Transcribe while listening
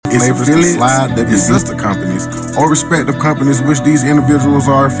flavors to slide WB, sister companies, or respective companies which these individuals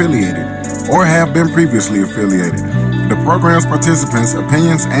are affiliated or have been previously affiliated. The program's participants'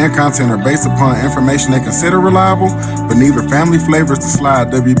 opinions and content are based upon information they consider reliable, but neither Family Flavors to Slide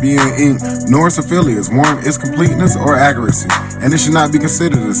WBN Inc. nor its affiliates warrant its completeness or accuracy, and it should not be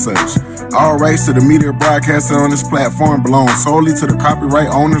considered as such. All rights to the media broadcasted on this platform belong solely to the copyright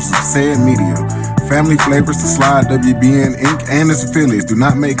owners of said media. Family Flavors to Slide WBN Inc. and its affiliates do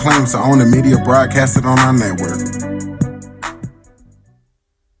not make claims to own the media broadcasted on our network.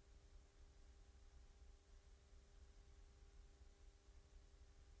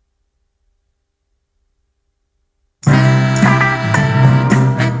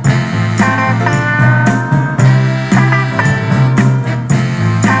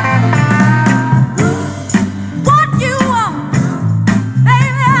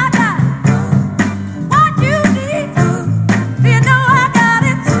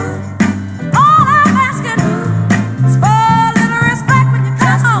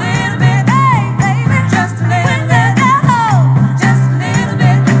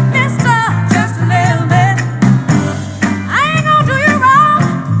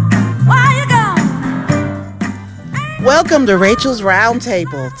 Welcome to Rachel's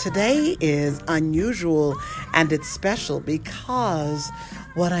Roundtable. Today is unusual and it's special because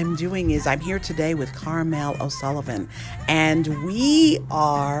what I'm doing is I'm here today with Carm OSullivan, and we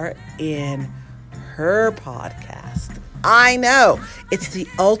are in her podcast. I know, it's the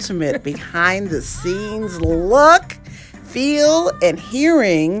ultimate behind the scenes look, feel, and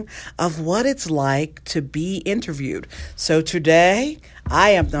hearing of what it's like to be interviewed. So today,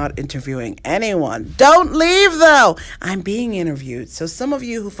 I am not interviewing anyone. Don't leave, though. I'm being interviewed. So some of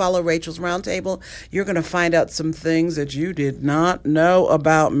you who follow Rachel's Roundtable, you're going to find out some things that you did not know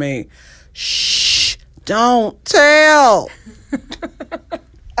about me. Shh, don't tell.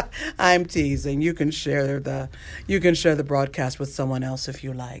 I'm teasing. You can share the broadcast with someone else if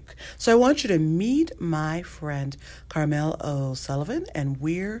you like. So I want you to meet my friend Carm OSullivan, and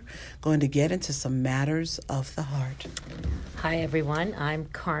we're going to get into some matters of the heart. Hi everyone. I'm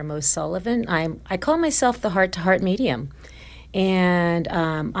Carm OSullivan. I call myself the heart-to-heart medium, and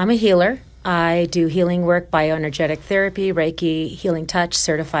I'm a healer. I do healing work, bioenergetic therapy, Reiki, healing touch,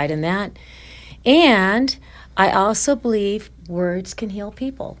 certified in that, and I also believe words can heal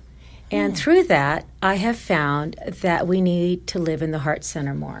people. And through that, I have found that we need to live in the heart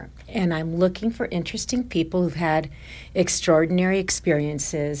center more. And I'm looking for interesting people who've had extraordinary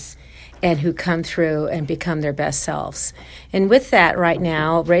experiences and who come through and become their best selves. And with that right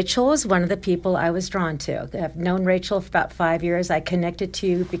now, Rachel is one of the people I was drawn to. I've known Rachel for about 5 years. I connected to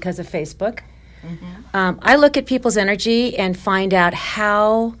you because of Facebook. Mm-hmm. I look at people's energy and find out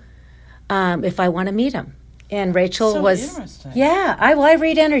how, if I want to meet them. And Rachel so was, interesting. Yeah, I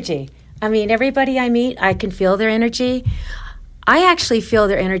read energy. I mean, everybody I meet, I can feel their energy. I actually feel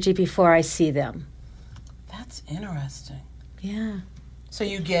their energy before I see them. That's interesting. Yeah. So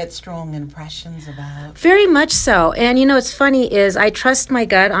you get strong impressions about... Very much so. And, you know, what's funny is I trust my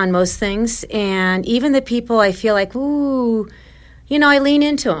gut on most things. And even the people I feel like, ooh, you know, I lean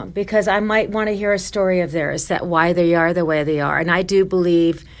into them because I might want to hear a story of theirs, that why they are the way they are. And I do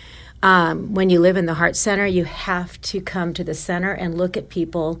believe when you live in the heart center, you have to come to the center and look at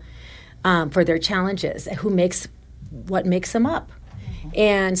people for their challenges, what makes them up. Mm-hmm.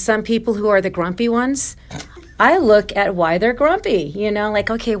 And some people who are the grumpy ones, I look at why they're grumpy, you know,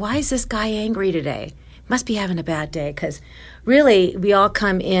 like, okay, why is this guy angry today? Must be having a bad day, because really we all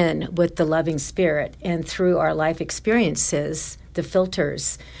come in with the loving spirit, and through our life experiences, the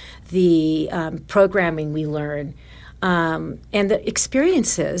filters, the programming we learn, and the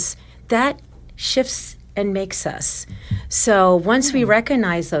experiences, that shifts and makes us. So once we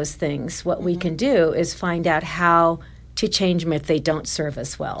recognize those things, what we can do is find out how to change them if they don't serve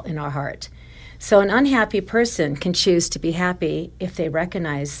us well in our heart. So an unhappy person can choose to be happy if they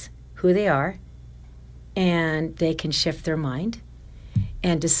recognize who they are, and they can shift their mind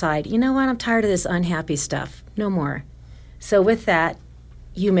and decide, you know what, I'm tired of this unhappy stuff. No more. So with that,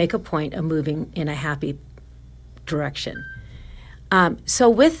 you make a point of moving in a happy direction. So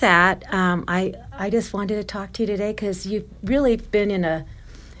with that, I just wanted to talk to you today because you've really been in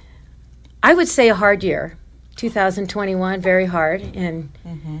I would say a hard year. 2021, very hard. And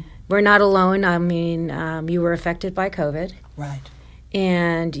we're not alone. I mean, you were affected by COVID. Right.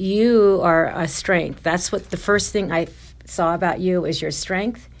 And you are a strength. That's what the first thing I saw about you is your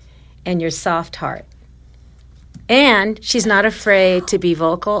strength and your soft heart. And she's not afraid to be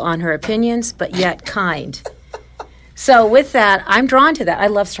vocal on her opinions, but yet kind. So with that, I'm drawn to that. I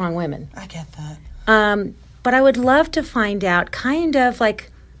love strong women. I get that. But I would love to find out kind of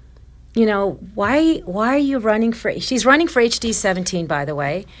like why are you running for? She's running for HD 17, by the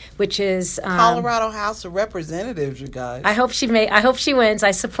way, which is Colorado House of Representatives. You guys. I hope she wins.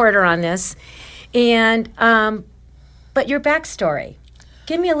 I support her on this, and but your backstory.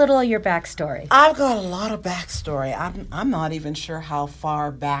 Give me a little of your backstory. I've got a lot of backstory. I'm not even sure how far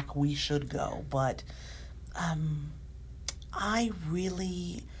back we should go, but I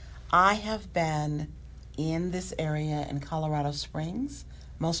have been in this area in Colorado Springs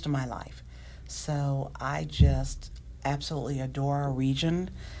most of my life. So I just absolutely adore our region.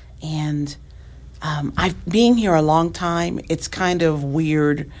 And I've been here a long time. It's kind of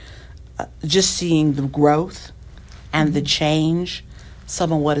weird just seeing the growth and the change,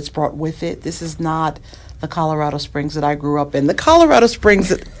 some of what it's brought with it. This is not the Colorado Springs that I grew up in. The Colorado Springs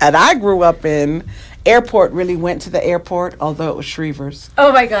that I grew up in, airport really went to the airport, although it was Shrevers.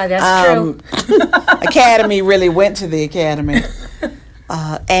 Oh my God, that's true. Academy really went to the academy.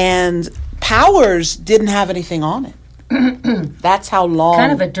 And Powers didn't have anything on it. That's how long.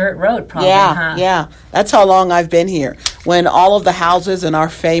 Kind of a dirt road, probably. Yeah, yeah. That's how long I've been here. When all of the houses in our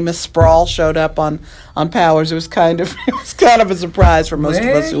famous sprawl showed up on Powers, it was kind of a surprise for most of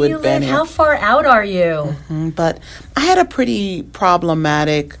us who had been here. How far out are you? But I had a pretty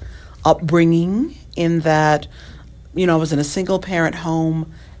problematic upbringing in that, I was in a single parent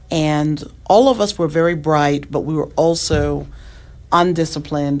home, and all of us were very bright, but we were also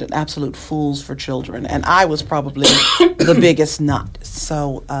undisciplined and absolute fools for children, and I was probably the biggest nut.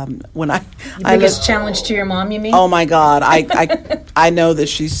 So when the biggest challenge to your mom, you mean? Oh my God, I know that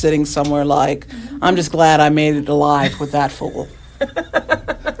she's sitting somewhere like, I'm just glad I made it alive with that fool.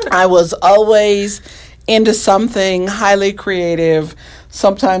 I was always into something highly creative,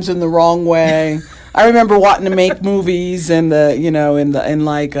 sometimes in the wrong way. I remember wanting to make movies over,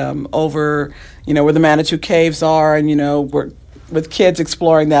 where the Manitou Caves are, and we're with kids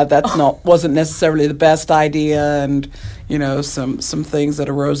exploring wasn't necessarily the best idea, and some things that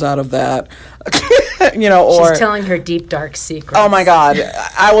arose out of that. She's telling her deep dark secrets. Oh my God,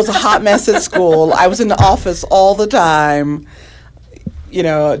 I was a hot mess at school. I was in the office all the time.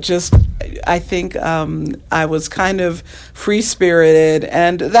 I think I was kind of free-spirited,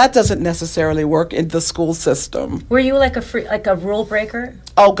 and that doesn't necessarily work in the school system. Were you like a rule breaker?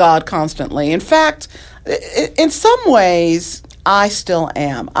 Oh God, constantly. In fact, in some ways, I still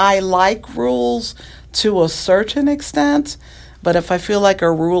am. I like rules to a certain extent, but if I feel like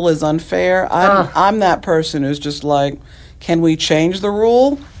a rule is unfair, I'm that person who's just like, can we change the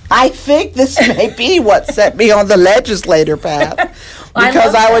rule? I think this may be what set me on the legislator path,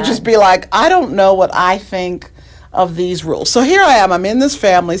 because I would just be like, I don't know what I think of these rules. So here I am. I'm in this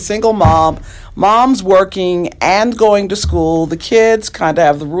family, single mom. Mom's working and going to school. The kids kind of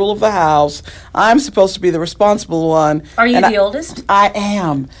have the rule of the house. I'm supposed to be the responsible one. Are you the oldest? I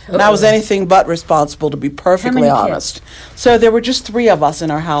am. Uh-oh. And I was anything but responsible, to be perfectly honest. Kids? So there were just 3 of us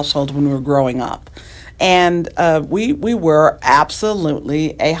in our household when we were growing up. And we were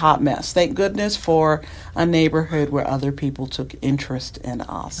absolutely a hot mess. Thank goodness for a neighborhood where other people took interest in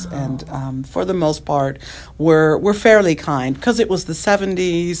us. Oh. And for the most part, we're fairly kind, because it was the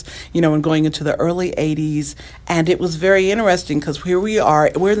 70s, and going into the early 80s. And it was very interesting, because here we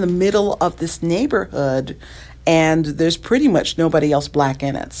are, we're in the middle of this neighborhood, and there's pretty much nobody else black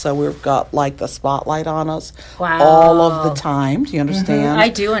in it. So we've got like the spotlight on us all of the time. Do you understand? Mm-hmm. I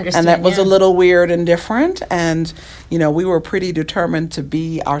do understand. And that was a little weird and different. And, we were pretty determined to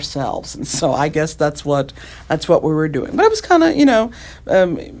be ourselves. And so I guess that's what we were doing. But it was kind of,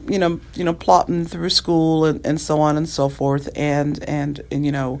 plotting through school and so on and so forth. And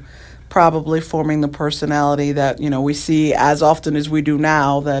probably forming the personality that, we see as often as we do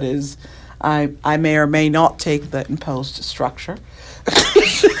now. That is, I may or may not take the imposed structure.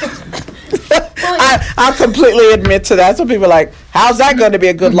 I'll completely admit to that. Some people are like, how's that going to be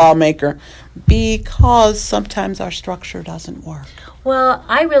a good lawmaker? Because sometimes our structure doesn't work. Well,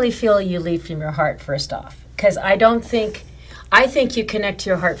 I really feel you lead from your heart first off, because I think you connect to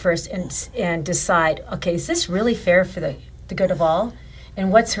your heart first and decide, okay, is this really fair for the good of all?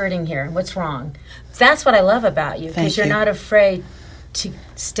 And what's hurting here? What's wrong? That's what I love about you, because you're not afraid to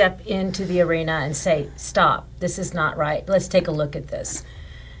step into the arena and say, stop, this is not right, let's take a look at this.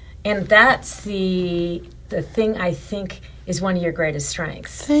 And that's the thing I think is one of your greatest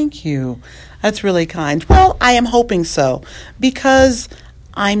strengths. Thank you. That's really kind. Well, I am hoping so, because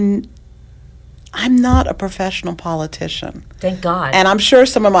I'm not a professional politician. Thank God. And I'm sure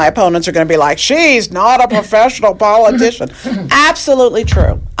some of my opponents are going to be like, she's not a professional politician. Absolutely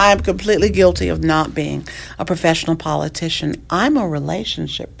true. I am completely guilty of not being a professional politician. I'm a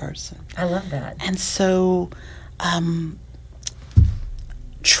relationship person. I love that. And so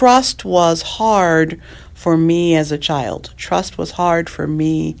trust was hard for me as a child. Trust was hard for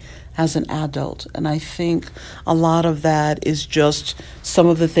me as an adult. And I think a lot of that is just some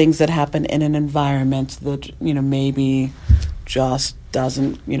of the things that happen in an environment that, maybe just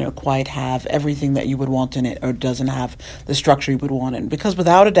doesn't, quite have everything that you would want in it, or doesn't have the structure you would want in. Because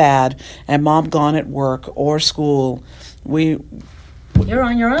without a dad and mom gone at work or school, you're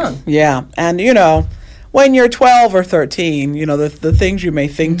on your own. Yeah. And, when you're 12 or 13, the things you may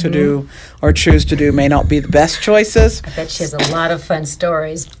think to do or choose to do may not be the best choices. I bet she has a lot of fun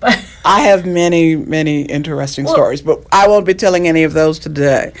stories. But I have many, many interesting stories, but I won't be telling any of those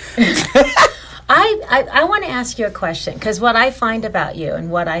today. I want to ask you a question, because what I find about you and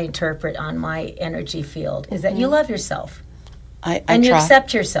what I interpret on my energy field is that you love yourself. And you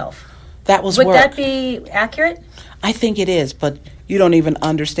accept yourself. That was Would work. that be accurate? I think it is, but you don't even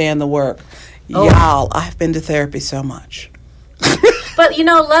understand the work. Oh. Y'all, I've been to therapy so much. But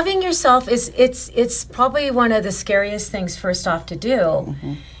loving yourself it's probably one of the scariest things first off to do.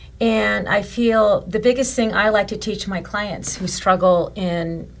 Mm-hmm. And I feel the biggest thing I like to teach my clients who struggle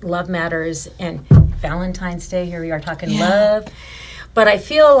in love matters, and Valentine's Day, here we are talking love. But I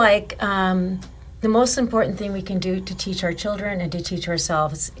feel like the most important thing we can do to teach our children and to teach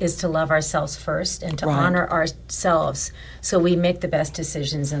ourselves is to love ourselves first and to honor ourselves so we make the best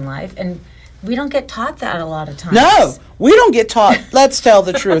decisions in life. And we don't get taught that a lot of times. No, we don't get taught. Let's tell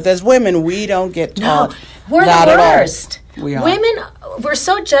the truth. As women, we don't get taught. No, we're that the at worst. All. We are. Women, we're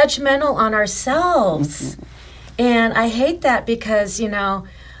so judgmental on ourselves. Mm-hmm. And I hate that because, the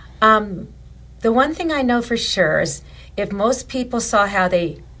one thing I know for sure is if most people saw how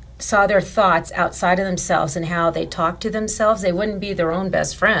they saw their thoughts outside of themselves and how they talk to themselves, they wouldn't be their own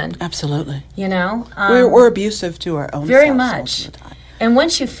best friend. Absolutely. We're abusive to our own very selves much. Most of the time. And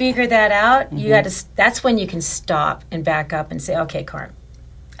once you figure that out, you got to. That's when you can stop and back up and say, "Okay, Carm,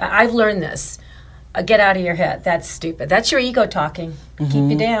 I've learned this. Get out of your head. That's stupid. That's your ego talking.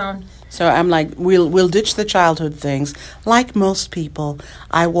 Keep you down." So I'm like, we'll ditch the childhood things. Like most people,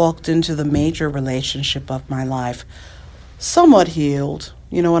 I walked into the major relationship of my life somewhat healed.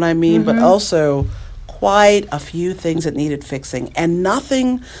 You know what I mean? But also quite a few things that needed fixing. And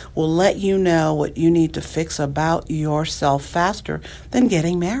nothing will let you know what you need to fix about yourself faster than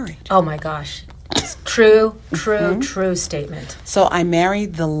getting married. Oh, my gosh. It's true statement. So I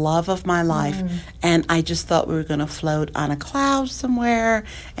married the love of my life, and I just thought we were going to float on a cloud somewhere,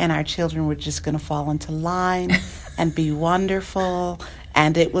 and our children were just going to fall into line and be wonderful.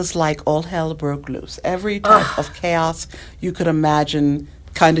 And it was like all hell broke loose. Every type of chaos you could imagine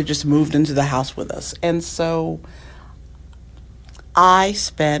kind of just moved into the house with us. And so I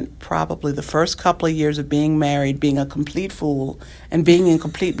spent probably the first couple of years of being married being a complete fool and being in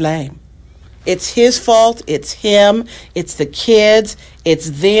complete blame. It's his fault, it's him, it's the kids, it's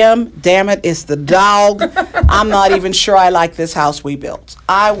them, damn it, it's the dog. I'm not even sure I like this house we built.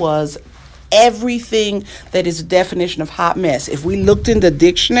 I was everything that is a definition of hot mess. If we looked in the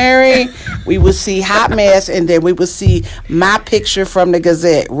dictionary, we would see hot mess, and then we would see my picture from the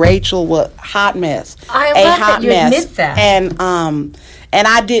Gazette. Rachel was hot mess. I love that you admit that. And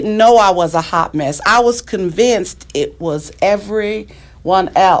I didn't know I was a hot mess. I was convinced it was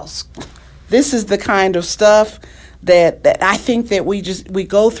everyone else. This is the kind of stuff that I think that we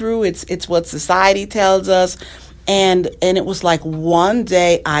go through. It's what society tells us. And it was like one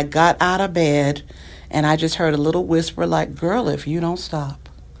day I got out of bed and I just heard a little whisper like, "Girl, if you don't stop."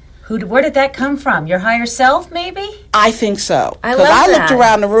 Where did that come from? Your higher self, maybe? I think so. I love I that. looked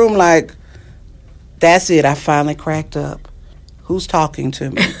around the room like, that's it. I finally cracked up. Who's talking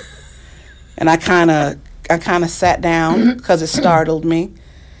to me? And I kind of sat down because it startled me.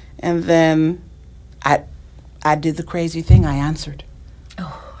 And then I did the crazy thing. I answered.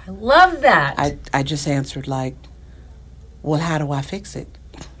 Oh, I love that. I just answered like, well, how do I fix it?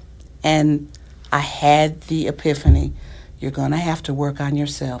 And I had the epiphany. You're going to have to work on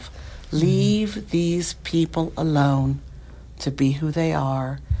yourself. Leave these people alone to be who they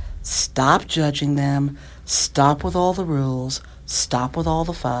are. Stop judging them. Stop with all the rules. Stop with all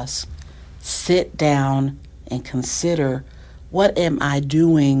the fuss. Sit down and consider, what am I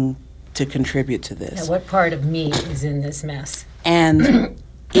doing to contribute to this? Yeah, what part of me is in this mess? And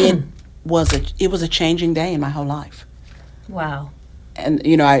it was a changing day in my whole life. Wow. And,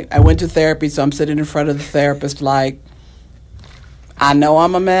 I went to therapy, so I'm sitting in front of the therapist like, I know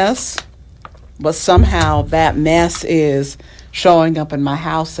I'm a mess, but somehow that mess is showing up in my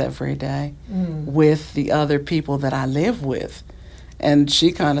house every day with the other people that I live with. And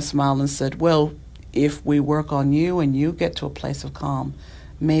she kind of smiled and said, well, if we work on you and you get to a place of calm,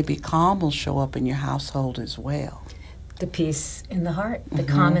 maybe calm will show up in your household as well. the peace in the heart, the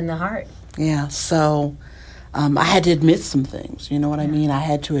calm in the heart. Yeah, so I had to admit some things, you know what I mean? I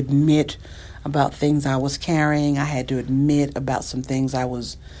had to admit about things I was carrying. I had to admit about some things I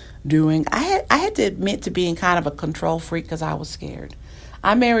was doing. I had to admit to being kind of a control freak because I was scared.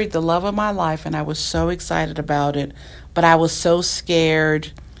 I married the love of my life, and I was so excited about it, but I was so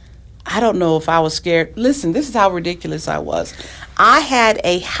scared. I don't know if I was scared. Listen, this is how ridiculous I was. I had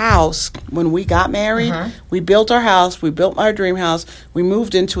a house when we got married. We built our house. We built our dream house. We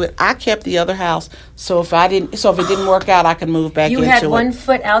moved into it. I kept the other house, so if it didn't work out, I could move back into it. You had one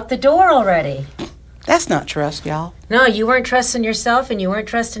foot out the door already. That's not trust, y'all. No, you weren't trusting yourself, and you weren't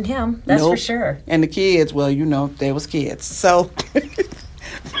trusting him. That's for sure. And the kids, well, they was kids, so.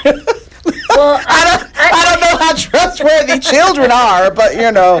 Well, I don't know how trustworthy children are, but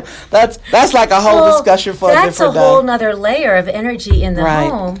that's like a whole discussion for a different day. That's a whole nother layer of energy in the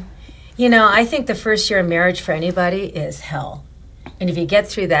home. I think the first year of marriage for anybody is hell, and if you get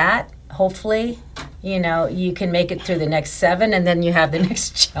through that, hopefully, you can make it through the next 7, and then you have the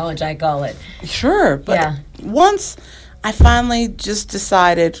next challenge, I call it. Sure, but once I finally just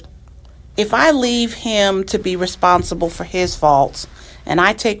decided, if I leave him to be responsible for his faults, and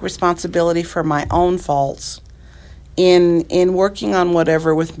I take responsibility for my own faults in working on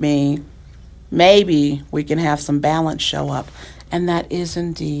whatever with me, maybe we can have some balance show up. And that is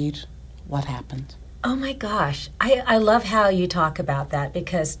indeed what happened. Oh my gosh. I love how you talk about that,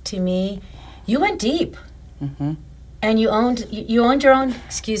 because to me, you went deep. And you owned your own,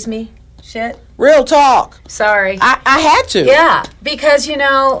 shit. Real talk. Sorry. I had to. Yeah, because, it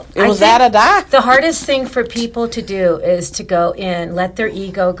was that or die. The hardest thing for people to do is to go in, let their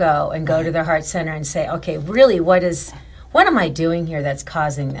ego go, and go to their heart center and say, okay, really, what am I doing here that's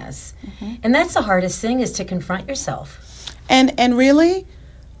causing this? And that's the hardest thing, is to confront yourself. And really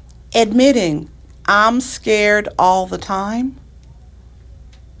admitting I'm scared all the time,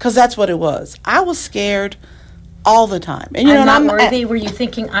 because that's what it was. I was scared all the time. And I'm not worthy. Were you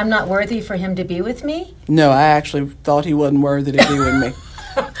thinking I'm not worthy for him to be with me? No, I actually thought he wasn't worthy to be with me.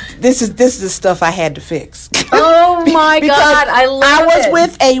 This is the stuff I had to fix. Oh my God, I love it. I was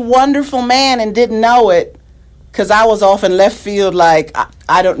with a wonderful man and didn't know it, because I was off in left field, like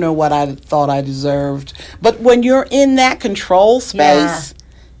I don't know what I thought I deserved. But when you're in that control space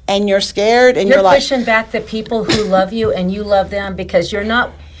and you're scared and you're like pushing back the people who love you and you love them, because you're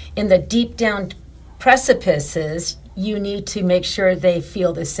not in the deep down precipices, you need to make sure they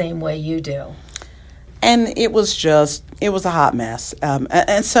feel the same way you do. And it was a hot mess.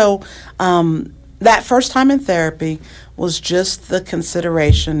 And so that first time in therapy was just the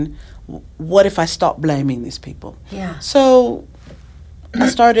consideration, what if I stop blaming these people? Yeah. So I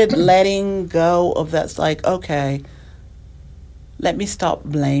started letting go of that. It's like, okay, let me stop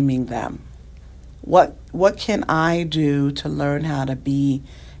blaming them. What can I do to learn how to be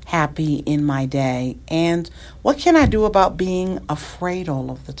happy in my day, and what can I do about being afraid all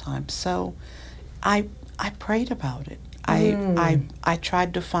of the time? So I prayed about it. I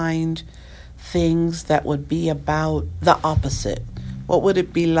tried to find things that would be about the opposite. What would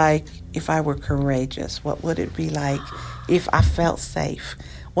it be like if I were courageous? What would it be like if I felt safe?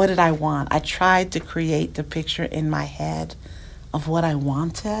 What did I want? I tried to create the picture in my head of what I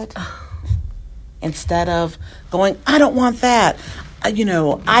wanted, instead of going, I don't want that.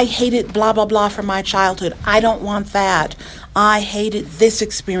 I hated blah, blah, blah from my childhood. I don't want that. I hated this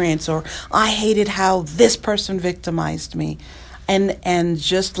experience, or I hated how this person victimized me. And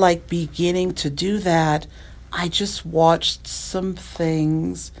just like beginning to do that, I just watched some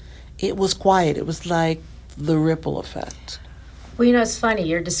things. It was quiet. It was like the ripple effect. Well, it's funny.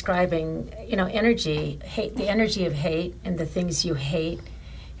 You're describing, energy, hate, the energy of hate and the things you hate.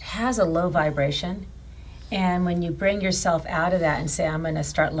 It has a low vibration. And when you bring yourself out of that and say, I'm going to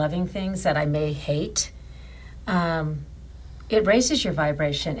start loving things that I may hate, it raises your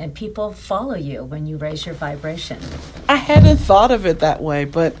vibration, and people follow you when you raise your vibration. I hadn't thought of it that way,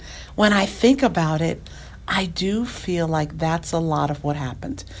 but when I think about it, I do feel like that's a lot of what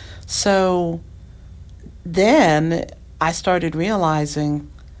happened. So then I started realizing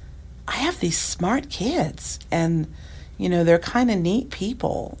I have these smart kids, and, they're kind of neat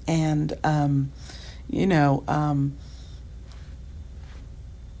people, and,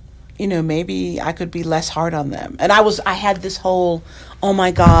 maybe I could be less hard on them. And I had this whole, oh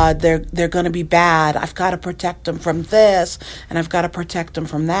my God, they're going to be bad. I've got to protect them from this, and I've got to protect them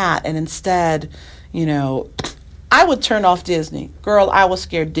from that. And instead, I would turn off Disney. Girl, I was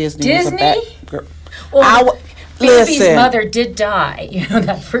scared Disney was a bad girl. Well, Baby's mother did die,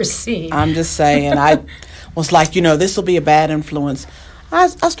 that first scene. I'm just saying, I was like, this will be a bad influence. I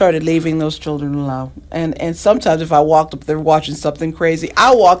started leaving those children alone. And sometimes if I walked up there watching something crazy,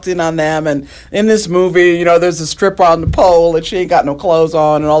 I walked in on them. And in this movie, you know, there's a stripper on the pole and she ain't got no clothes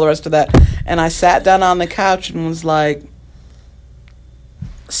on and all the rest of that. And I sat down on the couch and was like,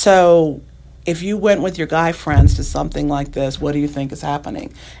 so if you went with your guy friends to something like this, what do you think is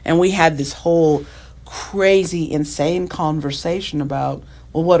happening? And we had this whole crazy, insane conversation about,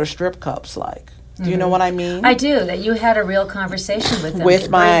 well, what are strip clubs like? Do you know what I mean? I do, that you had a real conversation with them to bring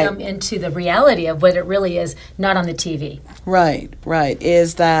them into the reality of what it really is, not on the TV. Right.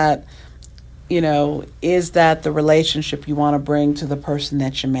 Is that, you know, is that the relationship you want to bring to the person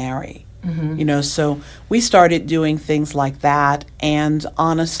that you marry? You know, so we started doing things like that, and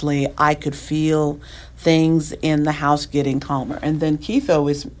honestly, I could feel things in the house getting calmer. And then Keith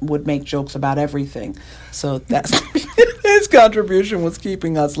always would make jokes about everything, so that's his contribution was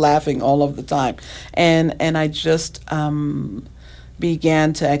keeping us laughing all of the time. And I just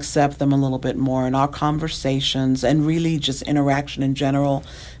began to accept them a little bit more, and our conversations and really just interaction in general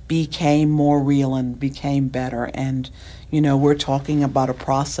became more real and became better. And you know, we're talking about a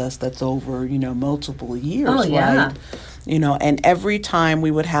process that's over, you know, multiple years, right? You know, and every time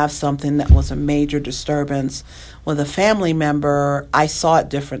we would have something that was a major disturbance with a family member, I saw it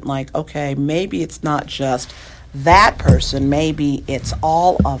different. Like, okay, maybe it's not just that person, maybe it's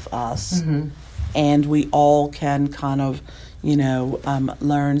all of us, and we all can kind of, you know,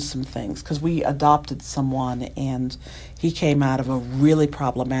 learn some things. Because we adopted someone, and he came out of a really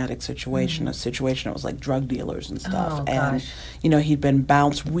problematic situation, a situation that was like drug dealers and stuff. And, you know, he'd been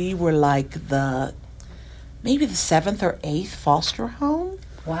bounced. We were like maybe the 7th or 8th foster home.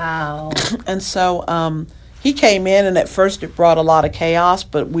 Wow. And so he came in, and at first it brought a lot of chaos,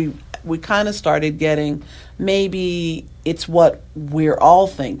 but we kind of started getting, maybe it's what we're all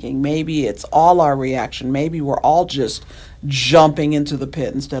thinking. Maybe it's all our reaction. Maybe we're all just jumping into the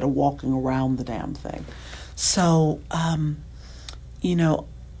pit instead of walking around the damn thing. So, you know,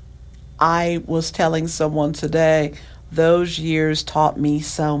 I was telling someone today, those years taught me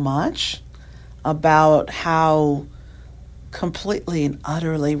so much about how completely and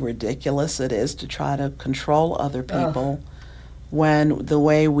utterly ridiculous it is to try to control other people when the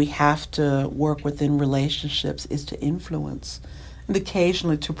way we have to work within relationships is to influence and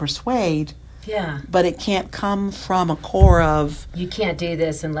occasionally to persuade. Yeah. But it can't come from a core of, you can't do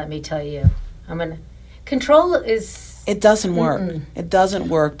this, and let me tell you. Control is... It doesn't work. It doesn't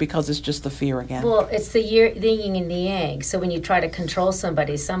work because it's just the fear again. Well, it's the yin and the yang. So when you try to control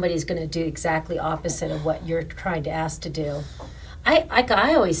somebody, somebody's going to do exactly opposite of what you're trying to ask to do.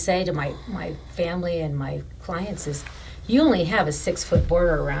 I always say to my family and my clients is, you only have a 6-foot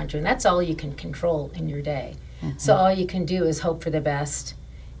border around you, and that's all you can control in your day. So all you can do is hope for the best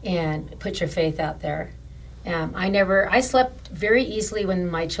and put your faith out there. I slept very easily when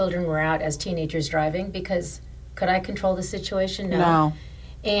my children were out as teenagers driving, because could I control the situation? No.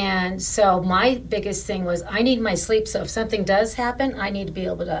 And so my biggest thing was, I need my sleep, so if something does happen, I need to be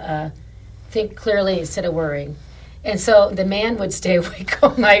able to think clearly instead of worrying. And so the man would stay awake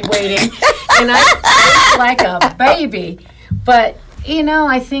all night waiting, and I was like a baby. But, you know,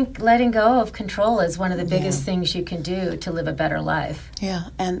 I think letting go of control is one of the biggest things you can do to live a better life. Yeah,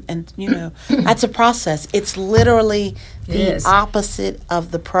 and you know, that's a process. It's literally the opposite of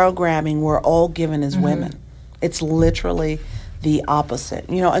the programming we're all given as women. It's literally the opposite.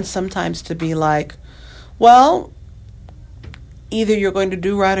 You know, and sometimes to be like, well, either you're going to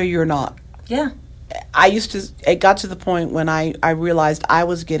do right or you're not. Yeah. It got to the point when I realized I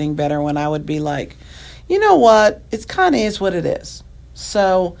was getting better when I would be like, you know what, it kind of is what it is.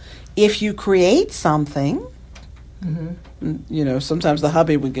 So if you create something, you know, sometimes the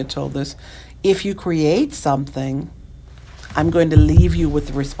hubby would get told this, if you create something, I'm going to leave you with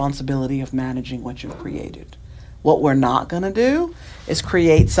the responsibility of managing what you've created. What we're not going to do is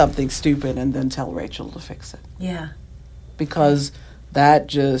create something stupid and then tell Rachel to fix it. Yeah. Because that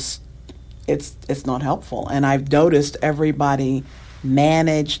just, it's not helpful. And I've noticed everybody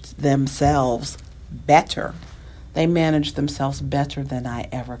managed themselves better. They managed themselves better than I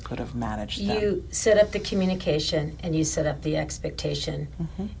ever could have managed them. You set up the communication and you set up the expectation.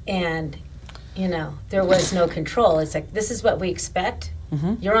 And, you know, there was no control. It's like, this is what we expect.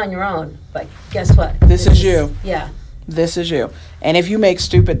 You're on your own, but guess what? This is you. Yeah. This is you. And if you make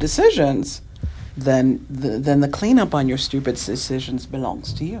stupid decisions, then the cleanup on your stupid decisions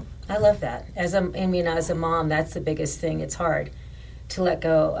belongs to you. I love that. As a mom, that's the biggest thing. It's hard to let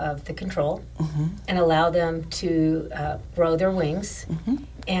go of the control and allow them to grow their wings.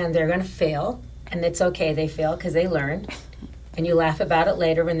 And they're going to fail, and it's okay they fail because they learn. And you laugh about it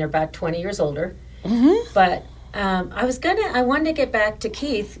later when they're about 20 years older. But I wanted to get back to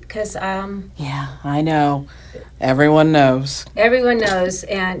Keith because Yeah, I know. Everyone knows. everyone knows,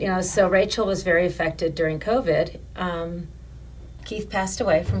 and so Rachel was very affected during COVID. Keith passed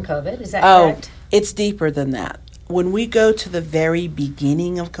away from COVID. Is that correct? It's deeper than that. When we go to the very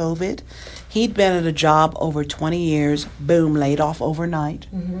beginning of COVID, he'd been at a job over 20 years, boom, laid off overnight.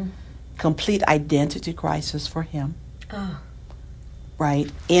 Mm-hmm. Complete identity crisis for him, Oh,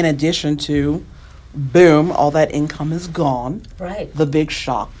 right? In addition to, boom, all that income is gone. right. The big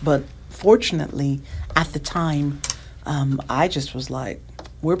shock. But fortunately, at the time, I just was like,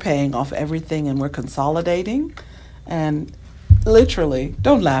 we're paying off everything and we're consolidating. And literally,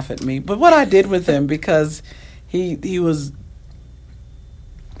 don't laugh at me, but what I did with him, because he was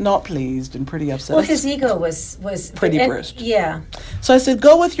not pleased and pretty upset. Well, his ego was Pretty bruised. Yeah. So I said,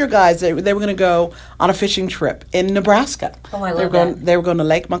 go with your guys. They were going to go on a fishing trip in Nebraska. Oh, I love They were going to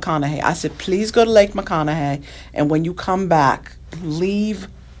Lake McConaughey. I said, please go to Lake McConaughey, and when you come back, leave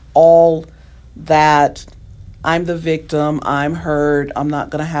all that, I'm the victim, I'm hurt, I'm not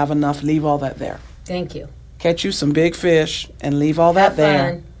going to have enough, leave all that there. Thank you. Catch you some big fish and leave all Have that there.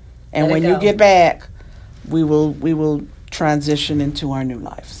 fun. And Let when it you go. get back, we will transition into our new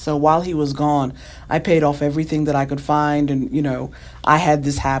life. So while he was gone, I paid off everything that I could find, and I had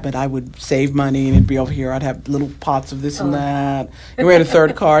this habit. I would save money and it'd be over here. I'd have little pots of this and that. And we had a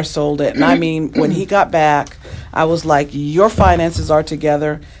third car, sold it. And I mean, when he got back, I was like, your finances are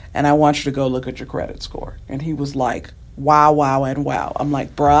together and I want you to go look at your credit score. And he was like, wow, wow, and wow. I'm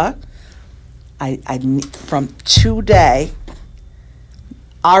like, bruh, from today,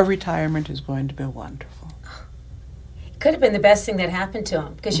 our retirement is going to be wonderful. Could have been the best thing that happened to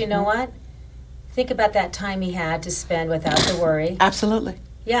him because you know Mm-hmm. what? Think about that time he had to spend without the worry. Absolutely.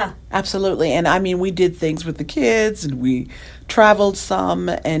 Yeah. Absolutely. And I mean, we did things with the kids and we traveled some,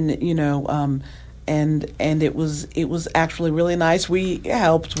 and and it was actually really nice. We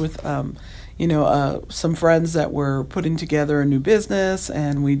helped with some friends that were putting together a new business,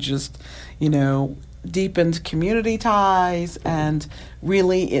 and we just deepened community ties, and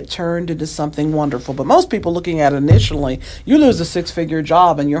really it turned into something wonderful. But most people looking at it initially, you lose a 6-figure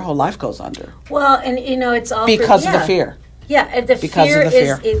job and your whole life goes under. Well, and it's all Because of the yeah. fear. Yeah, and the Because fear of the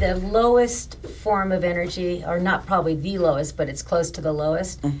fear. is the lowest form of energy, or not probably the lowest, but it's close to the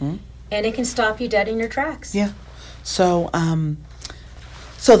lowest. Mm-hmm. And it can stop you dead in your tracks. Yeah. So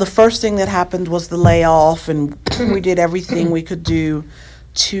the first thing that happened was the layoff, and we did everything we could do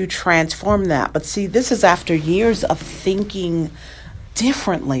to transform that. But see, this is after years of thinking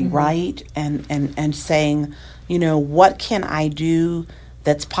differently, Mm-hmm. right? And saying, what can I do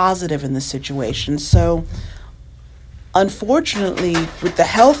that's positive in this situation? So unfortunately, with the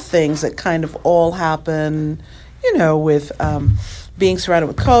health things that kind of all happen, with being surrounded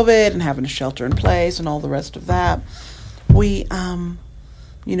with COVID and having to shelter in place and all the rest of that, we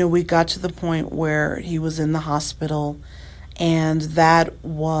got to the point where he was in the hospital, and it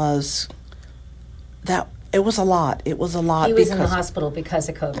was a lot. It was a lot. He was in the hospital because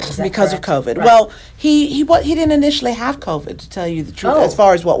of COVID. Is that because of correct? COVID. Right. Well, he didn't initially have COVID, to tell you the truth, Oh. as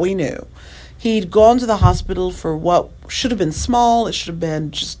far as what we knew. He'd gone to the hospital for what should have been small. It should have been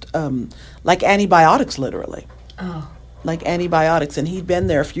just like antibiotics, literally. Oh. Like antibiotics. And he'd been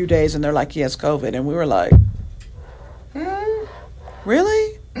there a few days, and they're like, he has COVID. And we were like,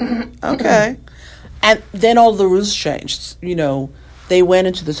 really? Okay. And then all the rules changed. They went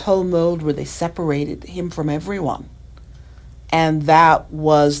into this whole mode where they separated him from everyone. And that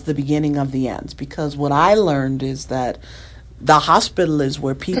was the beginning of the end. Because what I learned is that the hospital is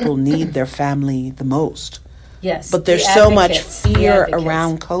where people need their family the most. Yes. But there's the so much advocates, the fear advocates.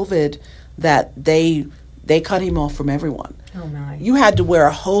 around COVID that they cut him off from everyone. Oh, my. You had to wear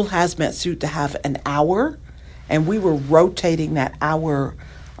a whole hazmat suit to have an hour, and we were rotating that hour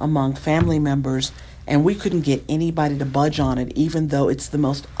among family members, and we couldn't get anybody to budge on it, even though it's the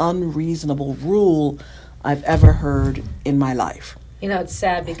most unreasonable rule I've ever heard in my life. It's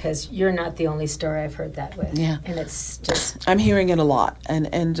sad because you're not the only story I've heard that with. Yeah. And it's just I'm hearing it a lot, and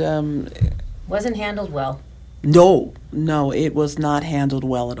wasn't handled well. No, it was not handled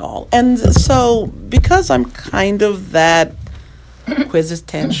well at all. And so, because I'm kind of that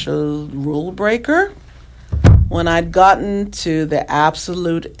quintessential rule breaker, when I'd gotten to the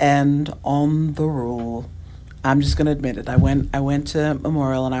absolute end on the rule, I'm just going to admit it. I went to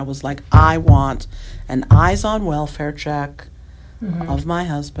Memorial, and I was like, I want an eyes on welfare check of my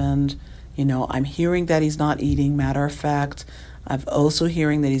husband. I'm hearing that he's not eating. Matter of fact, I've also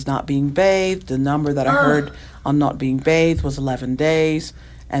hearing that he's not being bathed. The number that I heard on not being bathed was 11 days.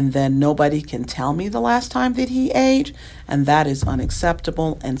 And then nobody can tell me the last time that he ate. And that is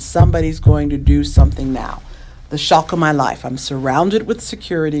unacceptable. And somebody's going to do something now. the shock of my life. I'm surrounded with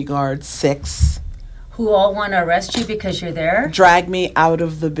security guards, 6. Who all want to arrest you because you're there? Drag me out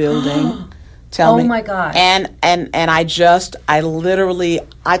of the building. Tell me. Oh my God. And I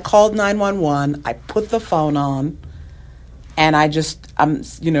called 911. I put the phone on. And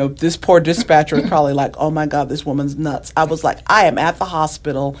this poor dispatcher is probably like, oh my God, this woman's nuts. I was like, I am at the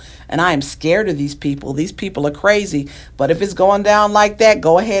hospital and I am scared of these people. These people are crazy. But if it's going down like that,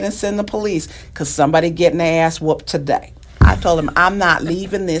 go ahead and send the police because somebody getting their ass whooped today. I told him, I'm not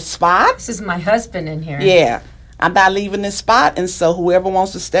leaving this spot. This is my husband in here. Yeah, I'm not leaving this spot. And so whoever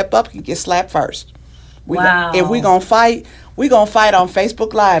wants to step up can get slapped first. Wow. If we're going to fight, we're going to fight on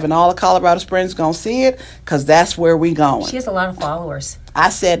Facebook Live, and all of Colorado Springs going to see it because that's where we going. She has a lot of followers. I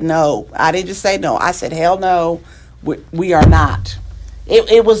said no. I didn't just say no. I said, hell no, we are not.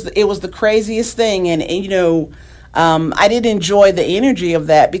 It was the craziest thing, and I didn't enjoy the energy of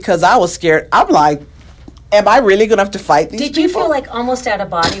that because I was scared. I'm like, am I really going to have to fight these people? Did you feel like almost out of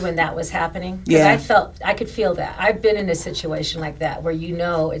body when that was happening? 'Cause Yeah. I could feel that. I've been in a situation like that where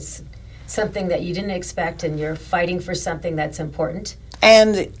it's something that you didn't expect and you're fighting for something that's important.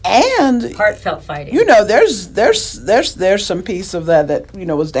 And Heartfelt fighting. There's some piece of that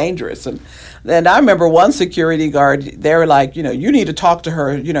was dangerous. And then I remember one security guard, they were like, you need to talk to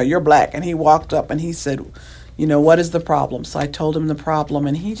her, you're black. And he walked up and he said, what is the problem? So I told him the problem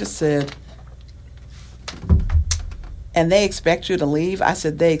and he just said, and they expect you to leave? I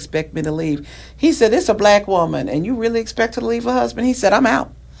said, they expect me to leave. He said, it's a black woman and you really expect her to leave her husband? He said, I'm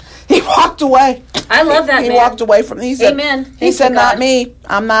out. He walked away. I love that, He man. walked away from me. He said, Amen. He said, Thank you, not God. me.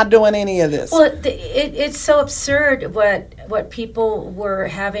 I'm not doing any of this. Well, it's so absurd what people were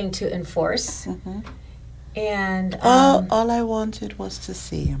having to enforce. Mm-hmm. And all I wanted was to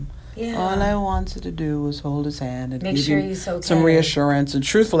see him. Yeah. All I wanted to do was hold his hand and Make give sure him he's okay. some reassurance. And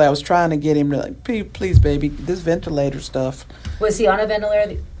truthfully, I was trying to get him to like, please, baby, this ventilator stuff. Was he on a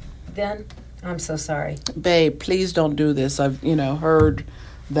ventilator then? I'm so sorry. Babe, please don't do this. I've heard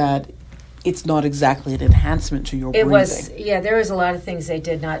that it's not exactly an enhancement to your breathing. There was a lot of things they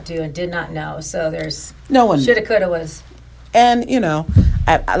did not do and did not know. So there's No one shoulda, coulda, was. And,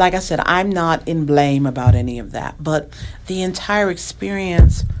 like I said, I'm not in blame about any of that. But the entire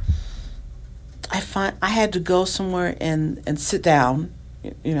experience, I had to go somewhere and sit down.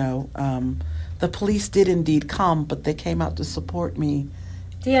 The police did indeed come, but they came out to support me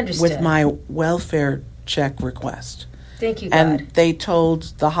They understood. with my welfare check request. Thank you, God. And they told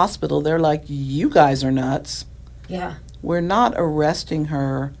the hospital, they're like, you guys are nuts. Yeah. We're not arresting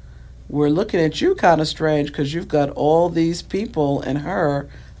her. We're looking at you kind of strange because you've got all these people and her.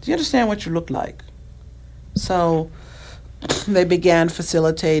 Do you understand what you look like? So they began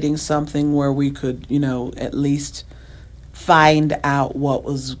facilitating something where we could, at least find out what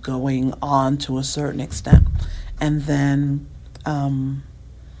was going on to a certain extent. And then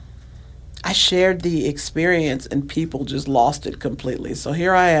I shared the experience and people just lost it completely. So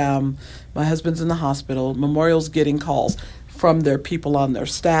here I am, my husband's in the hospital, Memorial's getting calls from their people on their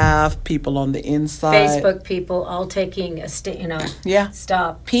staff, people on the inside. Facebook people all taking a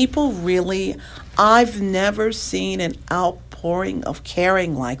stop. People really, I've never seen an outpouring of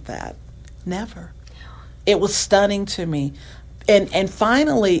caring like that. Never. It was stunning to me. And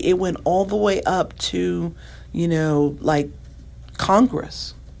finally it went all the way up to, like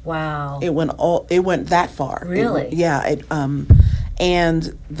Congress. Wow. It went that far. Really?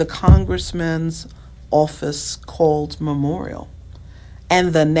 And the congressman's office called Memorial.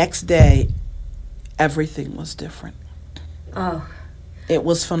 And the next day, everything was different. Oh. It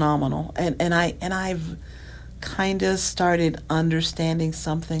was phenomenal. And I've kind of started understanding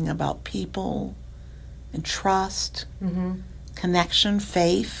something about people and trust, connection,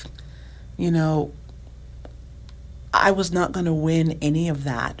 faith. I was not going to win any of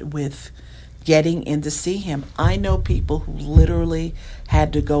that with getting in to see him. I know people who literally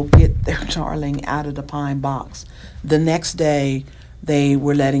had to go get their darling out of the pine box. The next day, they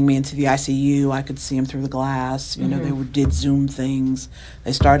were letting me into the ICU. I could see him through the glass. They did Zoom things.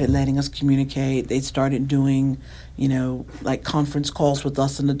 They started letting us communicate. They started doing, like conference calls with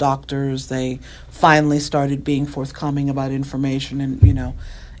us and the doctors. They finally started being forthcoming about information, and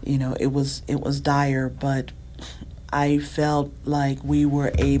it was dire, but I felt like we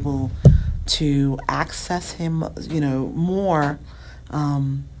were able to access him, more,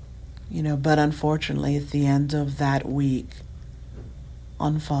 but unfortunately at the end of that week,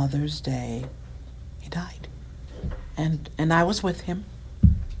 on Father's Day, he died. And I was with him.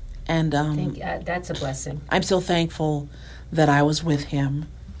 And that's a blessing. I'm so thankful that I was with him.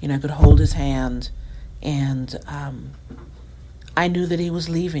 I could hold his hand, and I knew that he was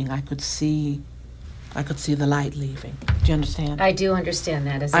leaving. I could see I could see the light leaving. Do you understand? I do understand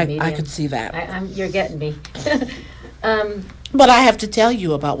that as a medium. I could see that. You're getting me. But I have to tell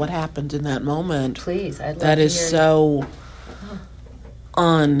you about what happened in that moment. Please, I'd love that to is hear so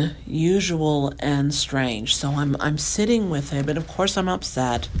unusual and strange. So I'm sitting with him, and of course I'm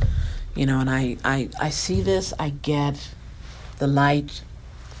upset, and I see this. I get the light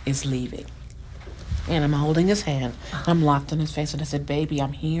is leaving, and I'm holding his hand. I'm locked in his face, and I said, "Baby,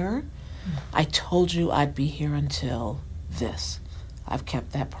 I'm here. I told you I'd be here until this. I've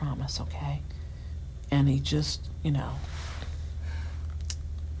kept that promise, okay?" And he just,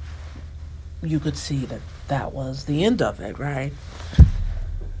 you could see that was the end of it, right?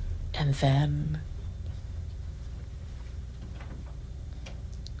 And then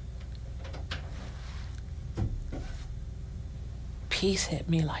peace hit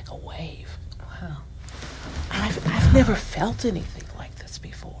me like a wave. Wow. I've never felt anything like this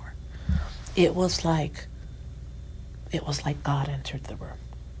before. It was like God entered the room.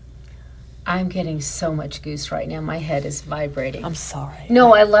 I'm getting so much goose right now. My head is vibrating. I'm sorry.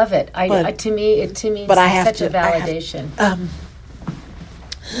 No, I love it. To me, it's such a validation.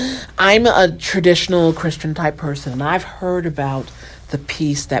 I'm a traditional Christian type person, and I've heard about the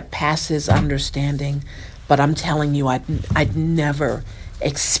peace that passes understanding, but I'm telling you, I'd never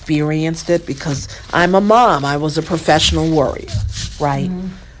experienced it because I'm a mom. I was a professional worrier, right? Mm-hmm.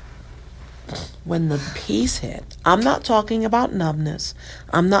 When the peace hit, I'm not talking about numbness.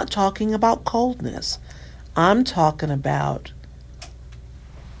 I'm not talking about coldness. I'm talking about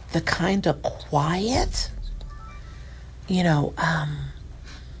the kind of quiet,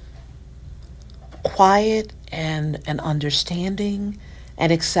 quiet and understanding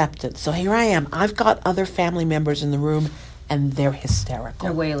and acceptance. So here I am. I've got other family members in the room, and they're hysterical.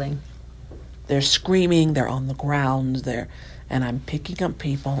 They're wailing. They're screaming. They're on the ground. And I'm picking up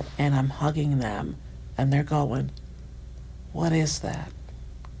people, and I'm hugging them, and they're going, "What is that?"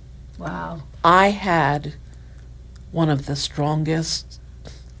 Wow. I had one of the strongest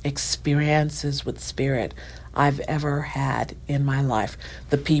experiences with spirit I've ever had in my life.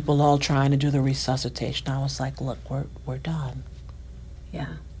 The people all trying to do the resuscitation. I was like, "Look, we're done.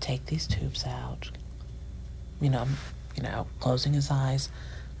 Yeah. Take these tubes out." Closing his eyes,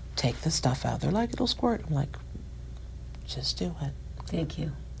 take the stuff out. They're like, "It'll squirt." I'm like, "Just do it." Thank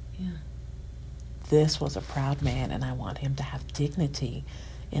you. Yeah. This was a proud man, and I want him to have dignity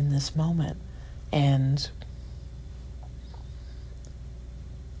in this moment. And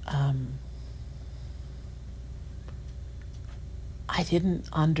I didn't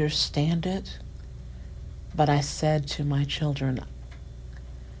understand it, but I said to my children,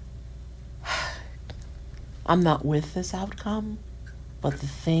 I'm not with this outcome, but the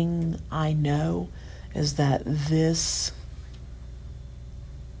thing I know is that this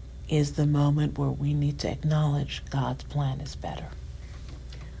is the moment where we need to acknowledge God's plan is better.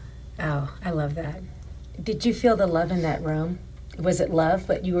 Oh, I love that. Did you feel the love in that room? Was it love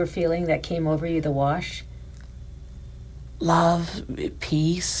what you were feeling that came over you, the wash? Love,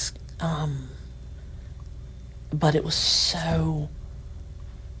 peace, but it was so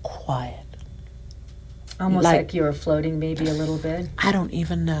quiet. Almost like you were floating maybe a little bit? I don't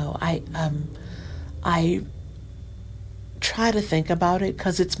even know. I try to think about it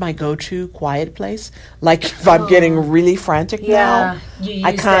because it's my go-to quiet place. Like if I'm getting really frantic now,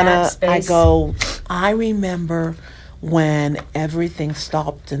 I remember when everything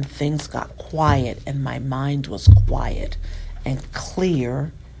stopped and things got quiet and my mind was quiet and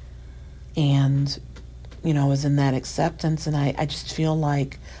clear and, was in that acceptance, and I just feel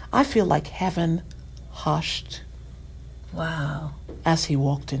like heaven hushed. Wow. As he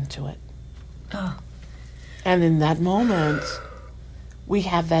walked into it. Oh. And in that moment, we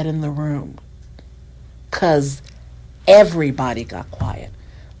have that in the room because everybody got quiet.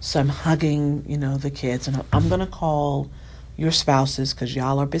 So I'm hugging, the kids, and I'm going to call your spouses because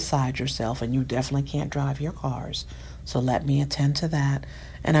y'all are beside yourself and you definitely can't drive your cars. So let me attend to that.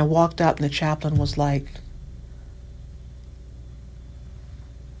 And I walked out and the chaplain was like,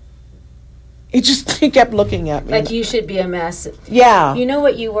 he kept looking at me. Like you should be a mess. Yeah. You know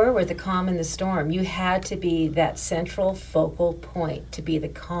what you were the calm in the storm. You had to be that central focal point to be the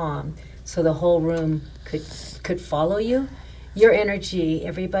calm so the whole room could follow you. Your energy,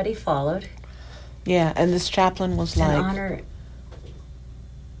 everybody followed. Yeah, and this chaplain was like,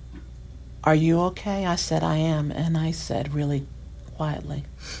 "Are you okay?" I said, "I am." And I said really quietly,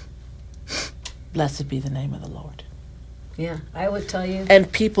 "Blessed be the name of the Lord." Yeah, I would tell you.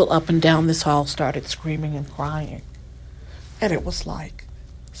 And people up and down this hall started screaming and crying. And it was like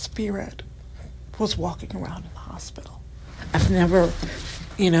Spirit was walking around in the hospital. I've never,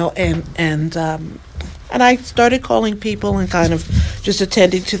 and I started calling people and kind of just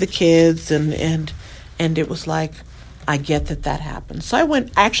attending to the kids, and it was like, I get that happened. So I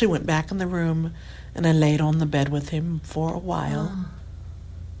actually went back in the room, and I laid on the bed with him for a while,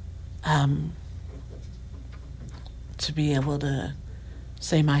 to be able to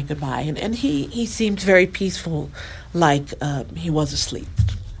say my goodbye, and he seemed very peaceful, like he was asleep,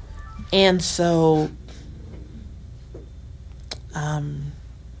 and so.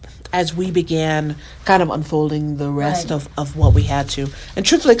 As we began kind of unfolding the rest of what we had to, and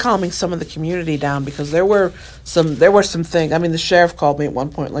truthfully calming some of the community down, because there were some things. I mean, the sheriff called me at one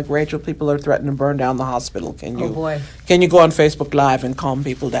point, like, Rachel, people are threatening to burn down the hospital. Can you go on Facebook Live and calm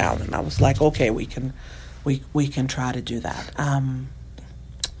people down? And I was like, okay, we can try to do that.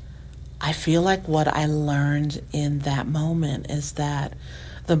 I feel like what I learned in that moment is that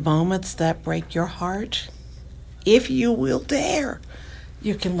the moments that break your heart, if you will dare,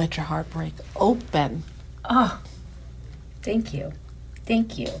 you can let your heart break open. Oh, thank you.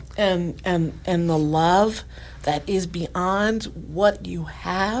 Thank you. And the love that is beyond what you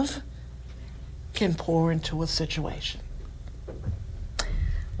have can pour into a situation.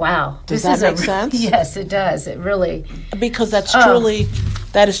 Wow. Does that make sense? Yes, it does. It really. Because that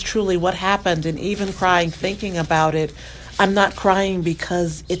is truly what happened. And even crying, thinking about it, I'm not crying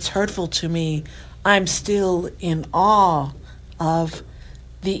because it's hurtful to me. I'm still in awe of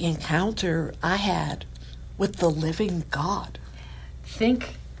the encounter I had with the living God.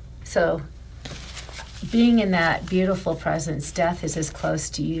 Being in that beautiful presence, death is as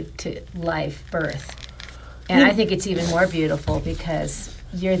close to you to life, birth. And I think it's even more beautiful because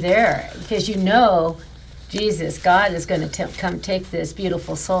you're there, because you know Jesus, God is going to come take this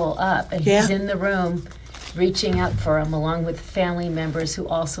beautiful soul up, and he's in the room reaching out for him along with family members who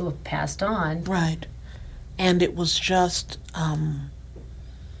also have passed on. Right. And it was just,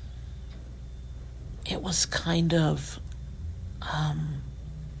 it was kind of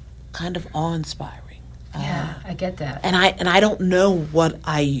awe-inspiring. Yeah, I get that. And I don't know what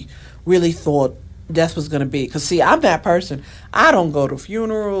I really thought death was going to be. Because, see, I'm that person. I don't go to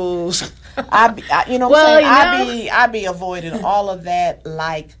funerals. I be avoiding all of that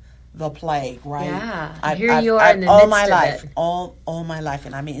like the plague, right? Yeah, here you are in the midst of it. All my life.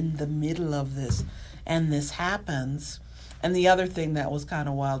 And I'm in the middle of this. And this happens. And the other thing that was kind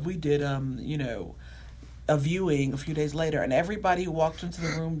of wild, we did, a viewing a few days later, and everybody who walked into the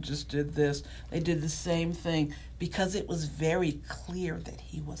room just did this. They did the same thing because it was very clear that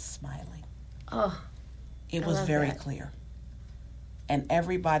he was smiling. Oh, it was very clear. And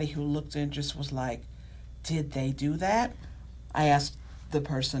everybody who looked in just was like, did they do that? I asked the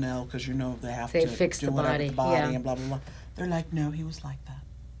personnel, because they have to fix do the whatever body. the body and blah, blah, blah. They're like, no, he was like that.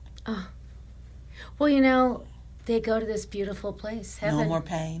 Oh. Well, they go to this beautiful place, heaven. No more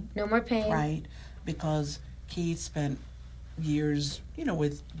pain. No more pain. Right. Because Keith spent years,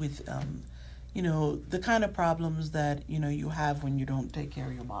 with the kind of problems that, you have when you don't take care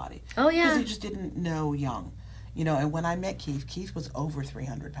of your body. Oh, yeah. Because he just didn't know young. And when I met Keith was over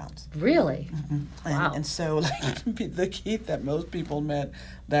 300 pounds. Really? Mm-hmm. Wow. And so, the Keith that most people met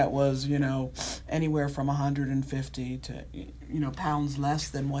that was, anywhere from 150 to, pounds less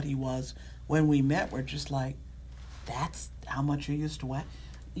than what he was when we met, we're just like, that's how much you used to weigh.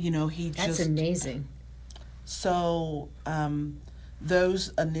 That's amazing. So,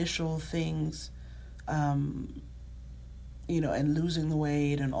 those initial things, and losing the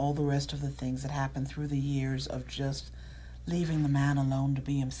weight and all the rest of the things that happened through the years of just leaving the man alone to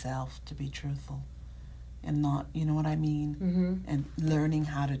be himself, to be truthful, and not, you know what I mean? Mm-hmm. And learning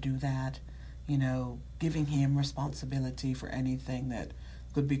how to do that, giving him responsibility for anything that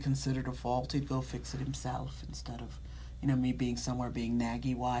could be considered a fault. He'd go fix it himself instead of, me being somewhere being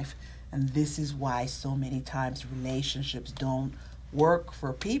naggy wife. And this is why so many times relationships don't work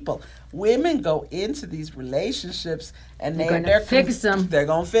for people. Women go into these relationships and they're going to fix them. They're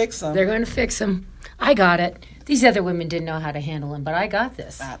going to fix them. They're going to fix them. I got it. These other women didn't know how to handle him, but I got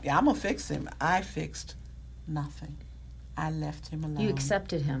this. Yeah, I'm going to fix him. I fixed nothing. I left him alone. You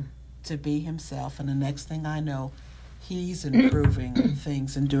accepted him. To be himself. And the next thing I know, he's improving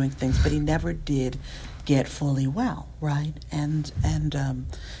things and doing things, but he never did get fully well, right? And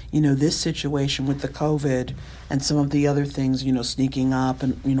this situation with the COVID and some of the other things, sneaking up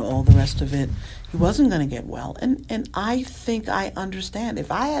and, all the rest of it, he wasn't going to get well. And I think I understand.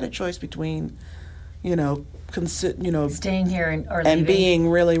 If I had a choice between, staying here or and leaving. being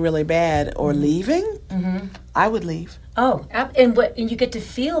really, really bad or Mm-hmm. leaving, Mm-hmm. I would leave. Oh, and you get to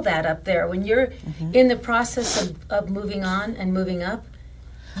feel that up there when you're in the process of moving on and moving up.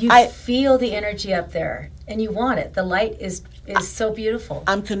 You feel the energy up there, and you want it. The light is is so beautiful.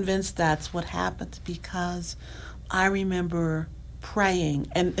 I'm convinced that's what happened, because I remember praying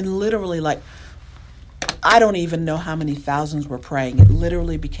and literally, like, I don't even know how many thousands were praying. It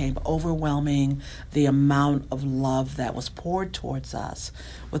literally became overwhelming, the amount of love that was poured towards us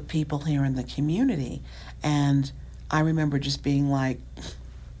with people here in the community. And I remember just being like,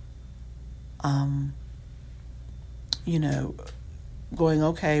 going,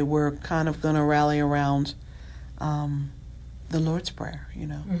 okay, we're kind of going to rally around the Lord's Prayer,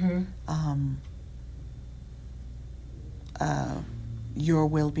 your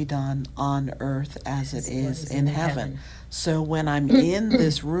will be done on earth as it is in heaven. So when I'm in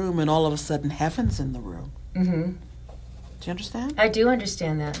this room and all of a sudden heaven's in the room, do you understand? I do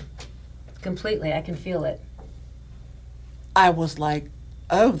understand that completely. I can feel it. I was like,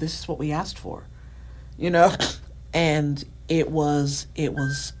 oh, this is what we asked for, and it was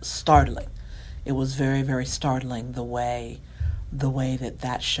startling. It was very, very startling the way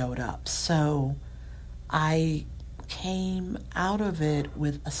that showed up. So I came out of it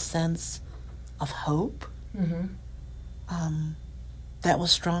with a sense of hope that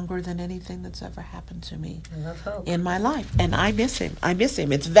was stronger than anything that's ever happened to me. I love hope in my life, and I miss him.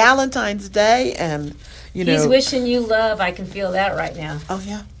 It's Valentine's Day, and he's wishing you love. I can feel that right now. Oh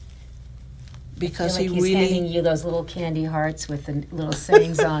yeah, because I feel like he's really handing you those little candy hearts with the little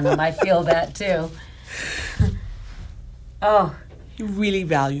sayings on them. I feel that too. Oh, he really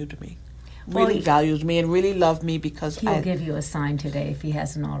valued me. Well, Valued me and really loved me, because he'll give you a sign today if he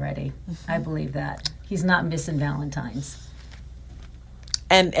hasn't already. I believe that. He's not missing Valentine's.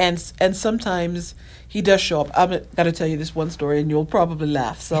 And sometimes he does show up. I'm going to tell you this one story, and you'll probably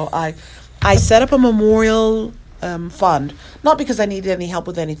laugh. So I set up a memorial fund, not because I needed any help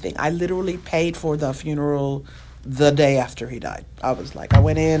with anything. I literally paid for the funeral the day after he died. I was like, I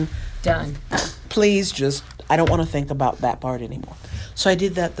went in. Done. Please I don't want to think about that part anymore. So I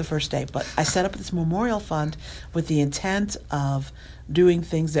did that the first day. But I set up this memorial fund with the intent of doing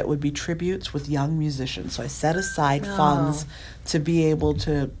things that would be tributes with young musicians. So I set aside funds to be able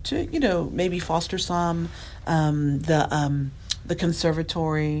to maybe foster some, the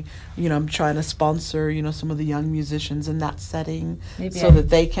conservatory. I'm trying to sponsor, some of the young musicians in that setting, that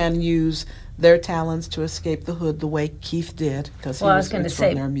they can use their talents to escape the hood the way Keith did, because he was an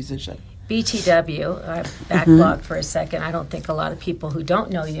extraordinary musician. BTW, backlog for a second. I don't think a lot of people who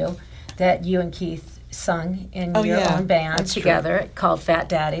don't know you, that you and Keith sung in your own band together called Fat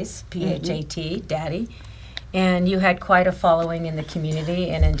Daddies, PHAT, Daddy. And you had quite a following in the community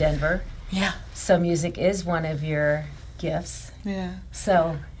and in Denver. Yeah. So music is one of your gifts. Yeah.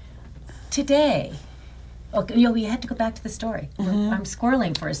 So today, we had to go back to the story. I'm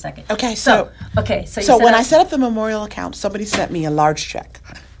squirreling for a second. Okay, so when I set up the memorial account, somebody sent me a large check.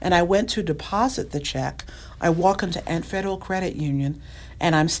 And I went to deposit the check. I walk into Ant Federal Credit Union,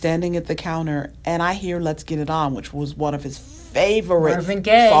 and I'm standing at the counter, and I hear Let's Get It On, which was one of his favorite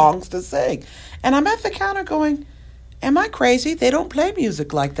songs to sing. And I'm at the counter going, am I crazy? They don't play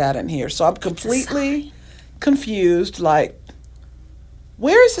music like that in here. So I'm completely confused, like,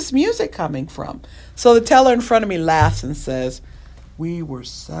 where is this music coming from? So the teller in front of me laughs and says, we were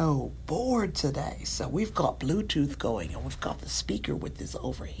so bored today, so we've got Bluetooth going, and we've got the speaker with this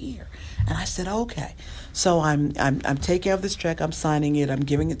over here. And I said, okay. So I'm taking out this check, I'm signing it, I'm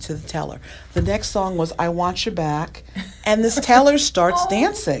giving it to the teller. The next song was I Want You Back, and this teller starts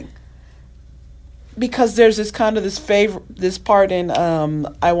dancing. Because there's this part in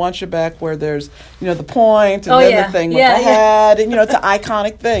I Want You Back where there's, the point and the thing with the head, and, it's an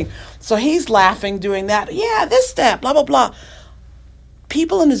iconic thing. So he's laughing, doing that. Yeah, this step, blah, blah, blah.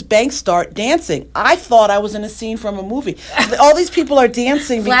 People in his bank start dancing. I thought I was in a scene from a movie. All these people are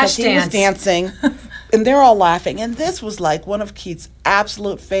dancing because he was dancing, and they're all laughing. And this was like one of Keith's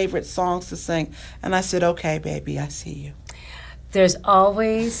absolute favorite songs to sing. And I said, okay, baby, I see you. There's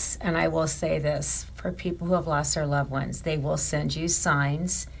always, and I will say this, for people who have lost their loved ones, they will send you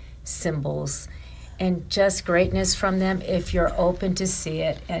signs, symbols, and just greatness from them if you're open to see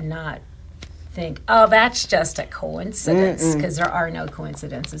it and not think, oh, that's just a coincidence, because there are no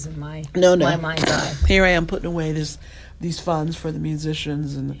coincidences in my mind's eye. Here I am putting away these funds for the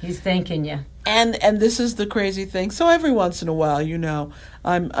musicians, and he's thanking you. And this is the crazy thing. So every once in a while,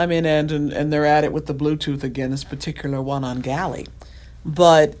 I'm in and they're at it with the Bluetooth again. This particular one on Galley,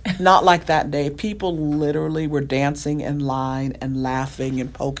 but not like that day. People literally were dancing in line and laughing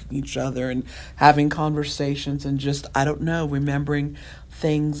and poking each other and having conversations and just remembering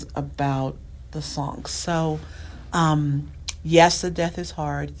things about the song. So, yes, the death is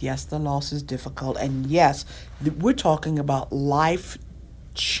hard. Yes, the loss is difficult. And yes, we're talking about life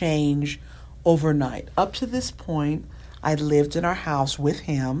change overnight. Up to this point, I lived in our house with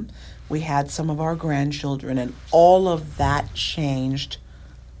him. We had some of our grandchildren, and all of that changed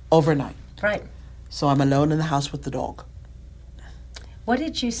overnight. Right. So I'm alone in the house with the dog. What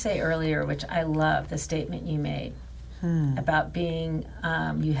did you say earlier, which I love, the statement you made about being,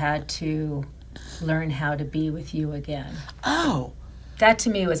 you had to learn how to be with you again? Oh. That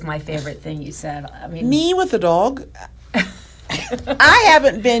to me was my favorite thing you said. I mean, Me with the dog? I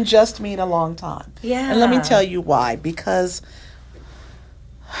haven't been just me in a long time. Yeah. And let me tell you why. Because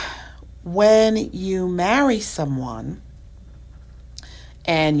when you marry someone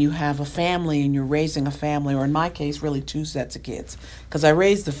and you have a family and you're raising a family, or in my case, really 2 sets of kids, because I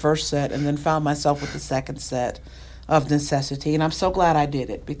raised the first set and then found myself with the second set of necessity. And I'm so glad I did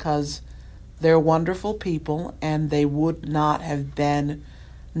it, because they're wonderful people and they would not have been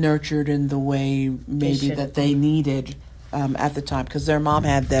nurtured in the way maybe that they needed at the time, because their mom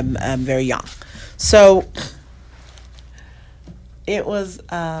had them very young. So it was,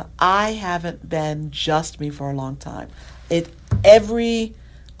 I haven't been just me for a long time.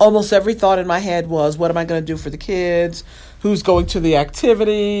 Almost every thought in my head was, what am I going to do for the kids? Who's going to the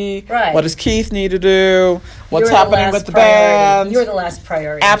activity? Right. What does Keith need to do? What's You're happening with the priority. band? You're the last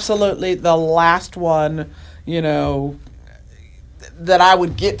priority. Absolutely, the last one, that I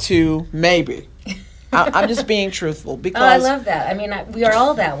would get to, maybe. I'm just being truthful, because I love that. I mean, we are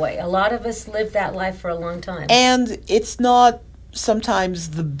all that way. A lot of us live that life for a long time. And it's not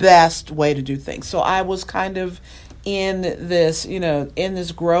sometimes the best way to do things. So I was kind of in this, in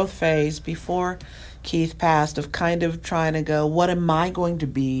this growth phase before Keith passed, of kind of trying to go, what am I going to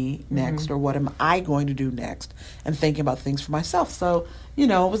be next, or what am I going to do next, and thinking about things for myself. So,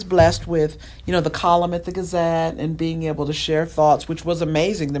 I was blessed with, the column at the Gazette and being able to share thoughts, which was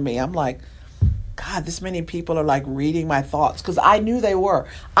amazing to me. I'm like, God, this many people are like reading my thoughts, because I knew they were.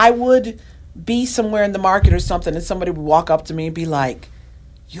 I would be somewhere in the market or something, and somebody would walk up to me and be like,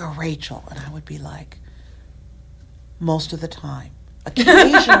 "You're Rachel," and I would be like, most of the time.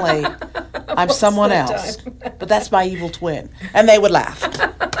 Occasionally, I'm someone else, but that's my evil twin, and they would laugh.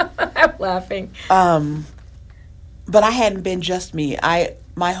 I'm laughing. But I hadn't been just me.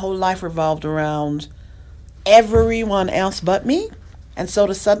 My whole life revolved around everyone else but me, and so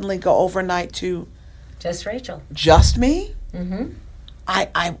to suddenly go overnight to just Rachel, just me,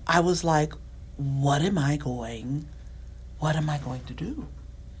 I was like, what am I going to do?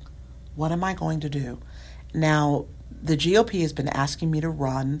 What am I going to do? Now, the GOP has been asking me to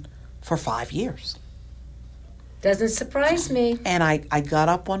run for 5 years. Doesn't surprise me. And I got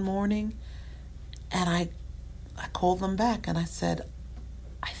up one morning and I called them back and I said,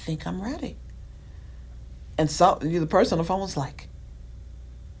 I think I'm ready. And so the person on the phone was like,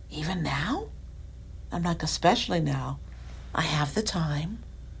 even now? I'm like, especially now. I have the time,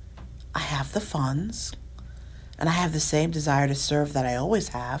 I have the funds, and I have the same desire to serve that I always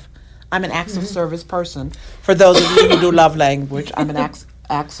have. I'm an acts of service person. For those of you who do love language, I'm an acts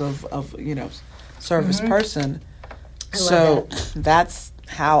of service person. So that's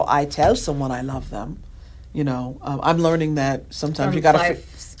how I tell someone I love them. I'm learning that sometimes you got to.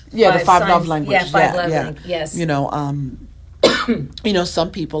 The 5 love languages. Yeah, 5 love languages. Yes.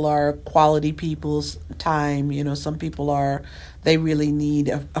 Some people are quality people's time. Some people they really need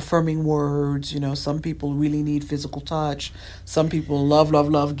affirming words. Some people really need physical touch. Some people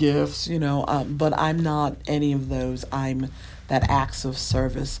love gifts. But I'm not any of those. I'm that acts of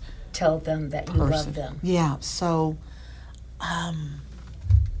service. Tell them that you love them. Yeah. So,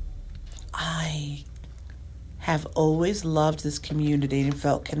 I have always loved this community and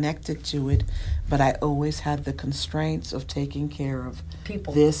felt connected to it, but I always had the constraints of taking care of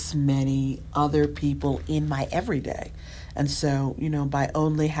this many other people in my everyday. And so, by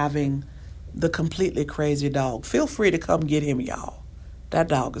only having the completely crazy dog, feel free to come get him, y'all. That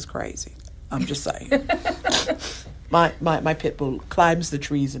dog is crazy. I'm just saying. My pit bull climbs the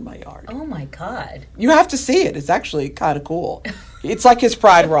trees in my yard. Oh, my God. You have to see it. It's actually kind of cool. It's like his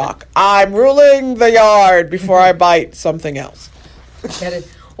pride rock. I'm ruling the yard before I bite something else.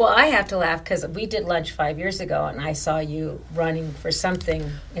 Well, I have to laugh because we did lunch 5 years ago, and I saw you running for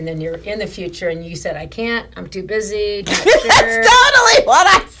something, and then you're in the future, and you said, I can't, I'm too busy. Not sure. That's totally what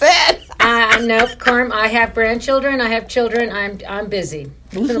I said. Nope, Carm, I have grandchildren, I have children, I'm busy.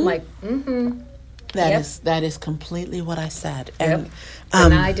 And I'm like, That is completely what I said. And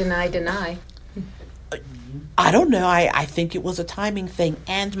deny. I don't know. I think it was a timing thing.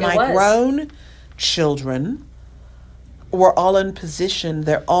 And my grown children were all in position.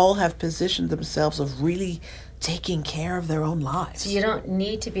 They all have positioned themselves of really taking care of their own lives. So you don't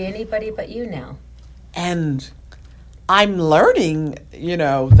need to be anybody but you now. And I'm learning,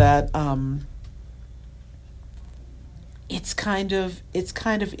 that it's kind of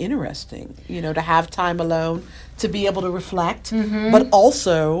interesting, to have time alone, to be able to reflect, but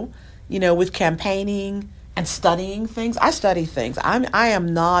also, with campaigning and studying things. I study things. I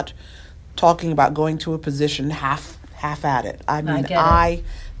am not talking about going to a position half at it. I mean, I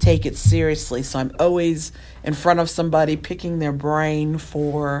take it seriously. So I'm always in front of somebody picking their brain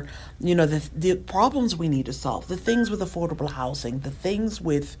for, the problems we need to solve, the things with affordable housing, the things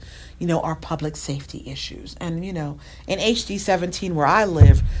with, our public safety issues. And, in HD 17 where I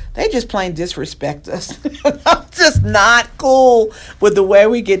live, they just plain disrespect us. I'm just not cool with the way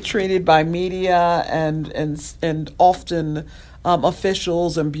we get treated by media and often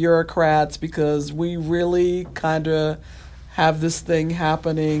officials and bureaucrats, because we really kind of have this thing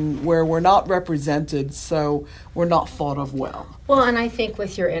happening where we're not represented, so we're not thought of well. Well, and I think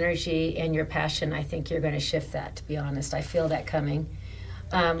with your energy and your passion, I think you're going to shift that, to be honest. I feel that coming.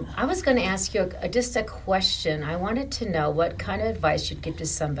 I was going to ask you just a question. I wanted to know what kind of advice you'd give to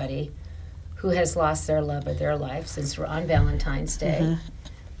somebody who has lost their love of their life, since we're on Valentine's Day.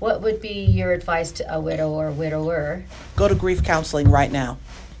 What would be your advice to a widow or widower? Go to grief counseling right now.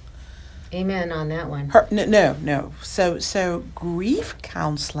 Amen on that one. No. So grief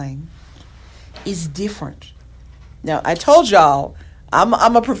counseling is different. Now, I told y'all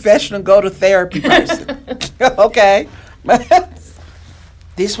I'm a professional go to therapy person. Okay?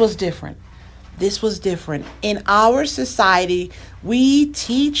 This was different. In our society, we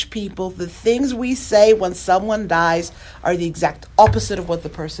teach people the things we say when someone dies are the exact opposite of what the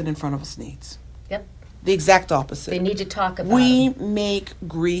person in front of us needs. Yep. The exact opposite. They need to talk about We it. make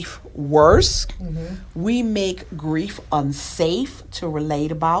grief worse. We make grief unsafe to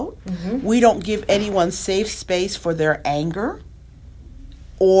relate about. We don't give anyone safe space for their anger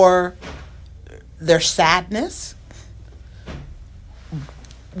or their sadness.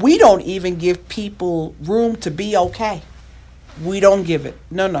 We don't even give people room to be okay. We don't give it.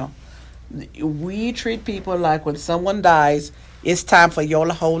 No. We treat people like when someone dies, it's time for your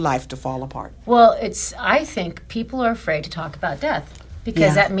whole life to fall apart. Well, I think people are afraid to talk about death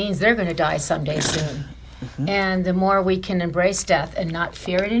because that means they're going to die someday soon. And the more we can embrace death and not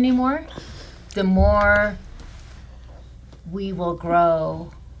fear it anymore, the more we will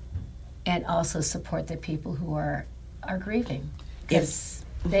grow and also support the people who are grieving. Because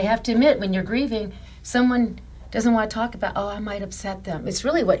they have to admit, when you're grieving, someone doesn't want to talk about, I might upset them. It's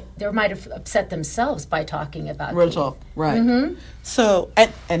really what they might have upset themselves by talking about Real talk, right. So,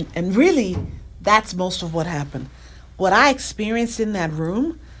 and really, that's most of what happened. What I experienced in that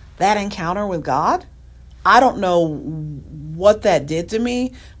room, that encounter with God, I don't know what that did to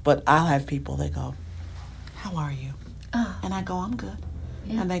me, but I'll have people that go, how are you? And I go, I'm good.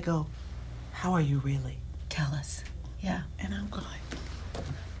 Yeah. And they go, how are you really? Tell us. Yeah. And I'm going,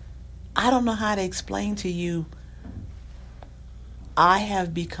 I don't know how to explain to you. I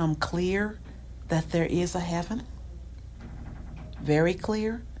have become clear that there is a heaven, very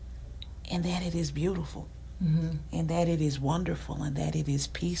clear, and that it is beautiful, and that it is wonderful, and that it is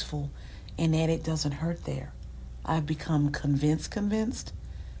peaceful, and that it doesn't hurt there. I've become convinced,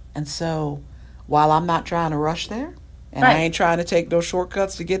 and so while I'm not trying to rush there, and I ain't trying to take those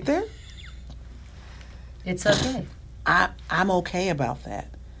shortcuts to get there, it's okay. I'm okay about that.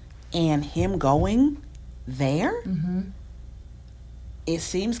 And him going there, it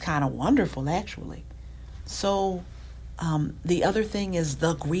seems kind of wonderful, actually. So the other thing is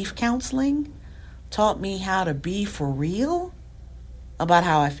the grief counseling taught me how to be for real about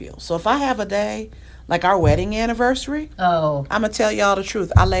how I feel. So if I have a day like our wedding anniversary, I'm going to tell y'all the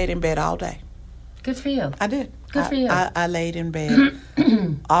truth. I laid in bed all day. Good for you. I did. Good for you. I laid in bed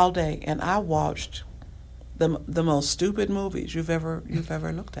all day, and I watched the most stupid movies you've ever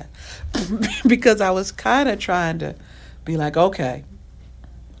looked at, because I was kind of trying to be like, okay,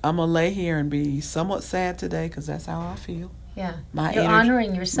 I'm gonna lay here and be somewhat sad today because that's how I feel. Yeah, you're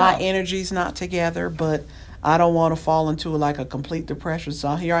honoring yourself. My energy's not together, but I don't want to fall into like a complete depression.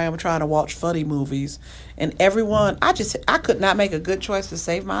 So here I am trying to watch funny movies, and everyone, I could not make a good choice to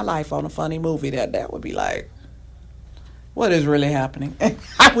save my life on a funny movie. That would be like, what is really happening?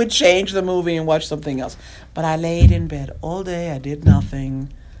 I would change the movie and watch something else. But I laid in bed all day. I did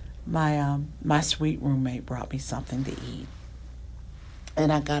nothing. My sweet roommate brought me something to eat. And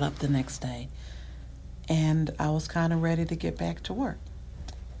I got up the next day. And I was kind of ready to get back to work.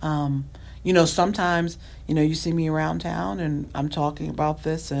 Sometimes, you see me around town and I'm talking about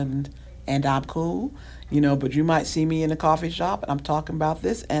this and I'm cool. But you might see me in a coffee shop and I'm talking about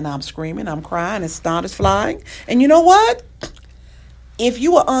this and I'm screaming, I'm crying, and snot is flying. And you know what? If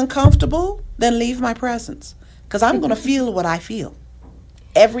you are uncomfortable, then leave my presence. Because I'm going to feel what I feel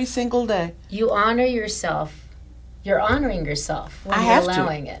every single day. You honor yourself You're honoring yourself when I you're have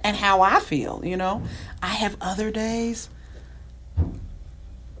allowing to. it. And how I feel, you know. I have other days.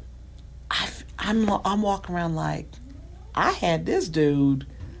 I'm walking around like I had this dude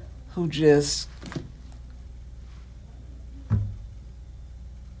who just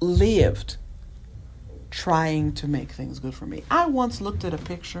lived trying to make things good for me. I once looked at a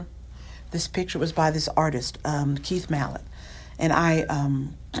picture. This picture was by this artist, Keith Mallet, and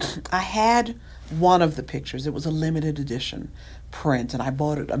I had one of the pictures. It was a limited edition print, and I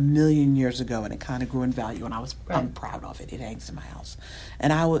bought it 1,000,000 years ago, and it kind of grew in value, and I'm proud of it. It hangs in my house,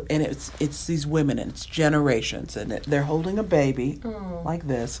 and it's these women, and it's generations, and they're holding a baby like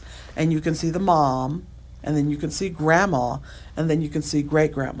this, and you can see the mom, and then you can see grandma, and then you can see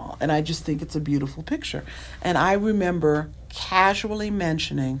great grandma, and I just think it's a beautiful picture. And I remember casually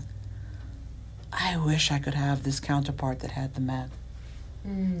mentioning, I wish I could have this counterpart that had the man.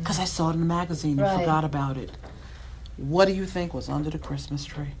 Because I saw it in the magazine and forgot about it. What do you think was under the Christmas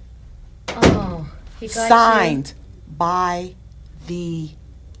tree? Oh, he got Signed by the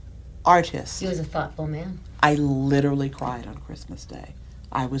artist. He was a thoughtful man. I literally cried on Christmas Day.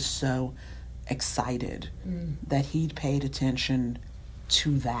 I was so excited that he'd paid attention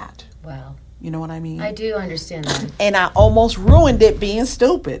to that. Wow. You know what I mean? I do understand that. And I almost ruined it being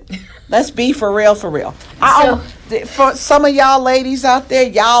stupid. Let's be for real, for real. For some of y'all ladies out there,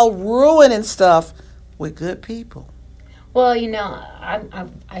 y'all ruining stuff with good people. Well, you know,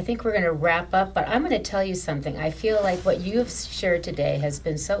 I think we're going to wrap up, but I'm going to tell you something. I feel like what you've shared today has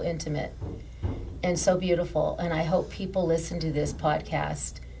been so intimate and so beautiful, and I hope people listen to this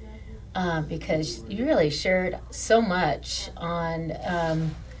podcast because you really shared so much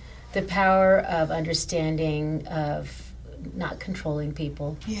on the power of understanding, of not controlling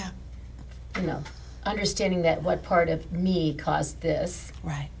people. Yeah. You know, understanding that what part of me caused this.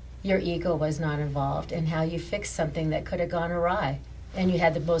 Right. Your ego was not involved, and how you fixed something that could have gone awry. And you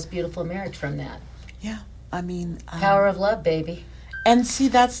had the most beautiful marriage from that. Yeah. I mean... power of love, baby. And see,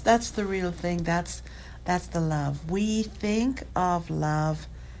 that's the real thing. That's the love. We think of love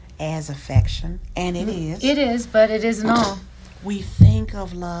as affection, and it is. It is, but it isn't all. We think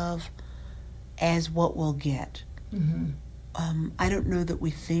of love as what we'll get. I don't know that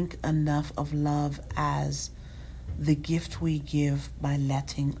we think enough of love as the gift we give by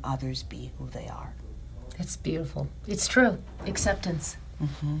letting others be who they are. It's beautiful. It's true. Acceptance.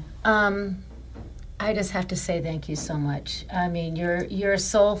 I just have to say thank you so much. I mean, your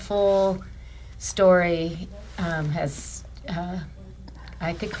soulful story has...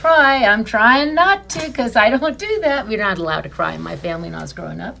 I could cry. I'm trying not to because I don't do that. We're not allowed to cry in my family when I was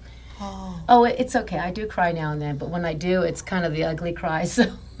growing up. Oh, it's okay. I do cry now and then, but when I do, it's kind of the ugly cry,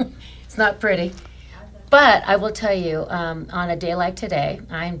 so it's not pretty. But I will tell you, on a day like today,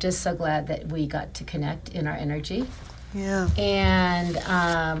 I'm just so glad that we got to connect in our energy. Yeah.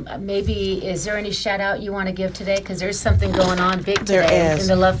 And maybe, is there any shout out you want to give today? Because there's something going on big today There is. in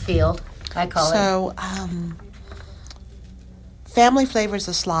the love field, I call it. So, Family Flavors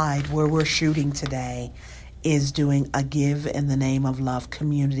a Slide, where we're shooting today, is doing a Give in the Name of Love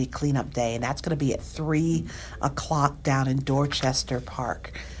Community Cleanup Day. And that's going to be at 3 o'clock down in Dorchester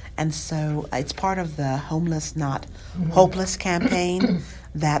Park. And so it's part of the Homeless Not Hopeless campaign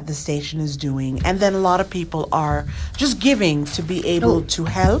that the station is doing. And then a lot of people are just giving to be able to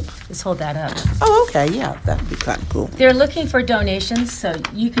help. Let's hold that up. Oh, okay. Yeah, that would be kind of cool. They're looking for donations, so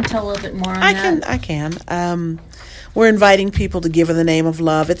you can tell a little bit more on that. I can. We're inviting people to give in the name of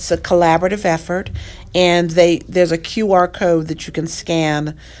love. It's a collaborative effort, and there's a QR code that you can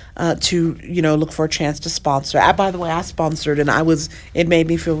scan to look for a chance to sponsor. By the way, I sponsored, and it made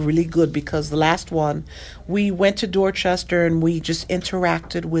me feel really good because the last one, we went to Dorchester and we just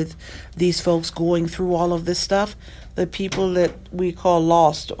interacted with these folks going through all of this stuff. The people that we call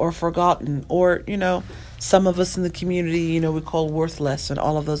lost or forgotten, or some of us in the community, we call worthless, and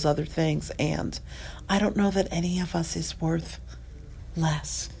all of those other things. And I don't know that any of us is worth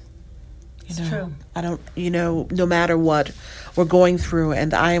less. It's true. I don't, no matter what we're going through.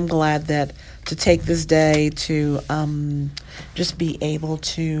 And I am glad that to take this day to just be able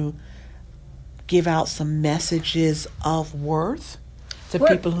to give out some messages of worth to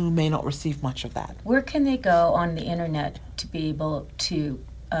people who may not receive much of that. Where can they go on the internet to be able to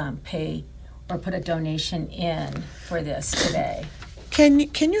pay or put a donation in for this today? Can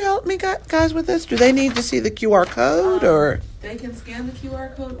you help me guys with this? Do they need to see the QR code or? They can scan the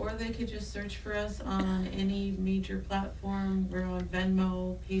QR code, or they could just search for us on any major platform. We're on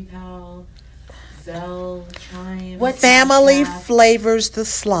Venmo, PayPal, Zelle, Chime. What Family WhatsApp. flavors the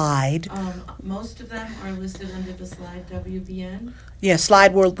slide. Most of them are listed under the slide WBN. Yeah,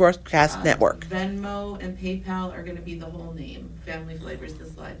 Slide World Broadcast Network. Venmo and PayPal are going to be the whole name. Family flavors the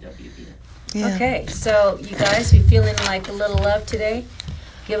slide WBN. Yeah. Okay, so you guys, we feeling like a little love today?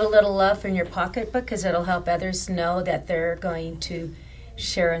 Give a little love in your pocketbook because it'll help others know that they're going to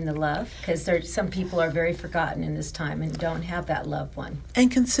share in the love, because some people are very forgotten in this time and don't have that loved one.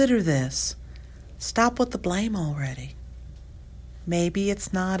 And consider this. Stop with the blame already. Maybe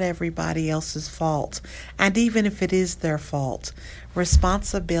it's not everybody else's fault. And even if it is their fault,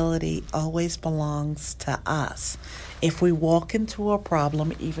 responsibility always belongs to us. If we walk into a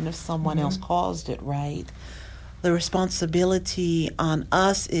problem, even if someone else caused it, right? The responsibility on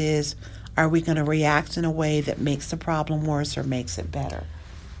us is, are we going to react in a way that makes the problem worse or makes it better?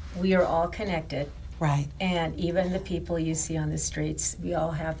 We are all connected, Right. and even the people you see on the streets, we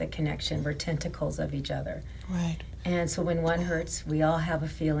all have the connection. We're tentacles of each other. Right. And so when one hurts, we all have a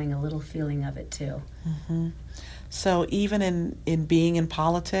little feeling of it too. So even in being in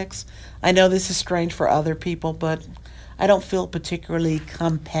politics, I know this is strange for other people, but I don't feel particularly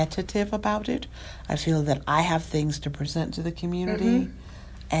competitive about it. I feel that I have things to present to the community,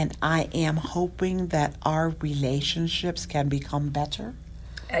 and I am hoping that our relationships can become better.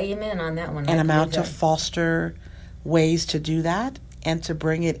 Amen on that one. And I'm out to believe that. foster ways to do that and to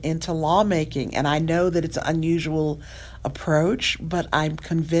bring it into lawmaking. And I know that it's an unusual approach, but I'm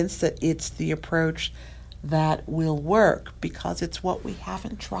convinced that it's the approach that will work because it's what we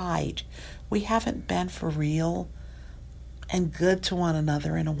haven't tried. We haven't been for real and good to one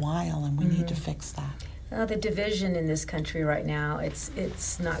another in a while, and we need to fix that. The division in this country right now,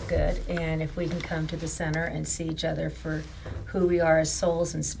 it's not good. And if we can come to the center and see each other for who we are as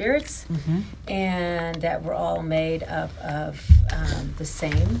souls and spirits, and that we're all made up of the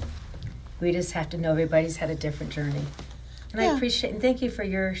same, we just have to know everybody's had a different journey. And I appreciate and thank you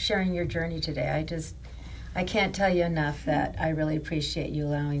for sharing your journey today. I can't tell you enough that I really appreciate you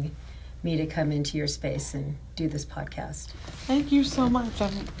allowing me to come into your space and do this podcast. Thank you so much.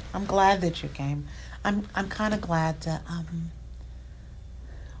 I'm glad that you came. I'm kind of glad to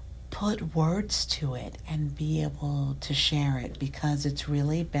put words to it and be able to share it because it's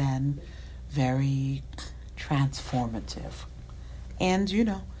really been very transformative.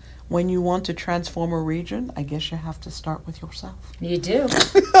 And when you want to transform a region, I guess you have to start with yourself. You do.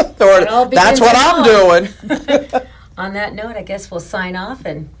 That's what I'm doing. On that note, I guess we'll sign off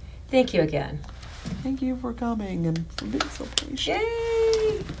and thank you again. Thank you for coming and for being so patient.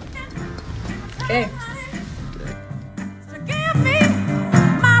 Yay! Okay.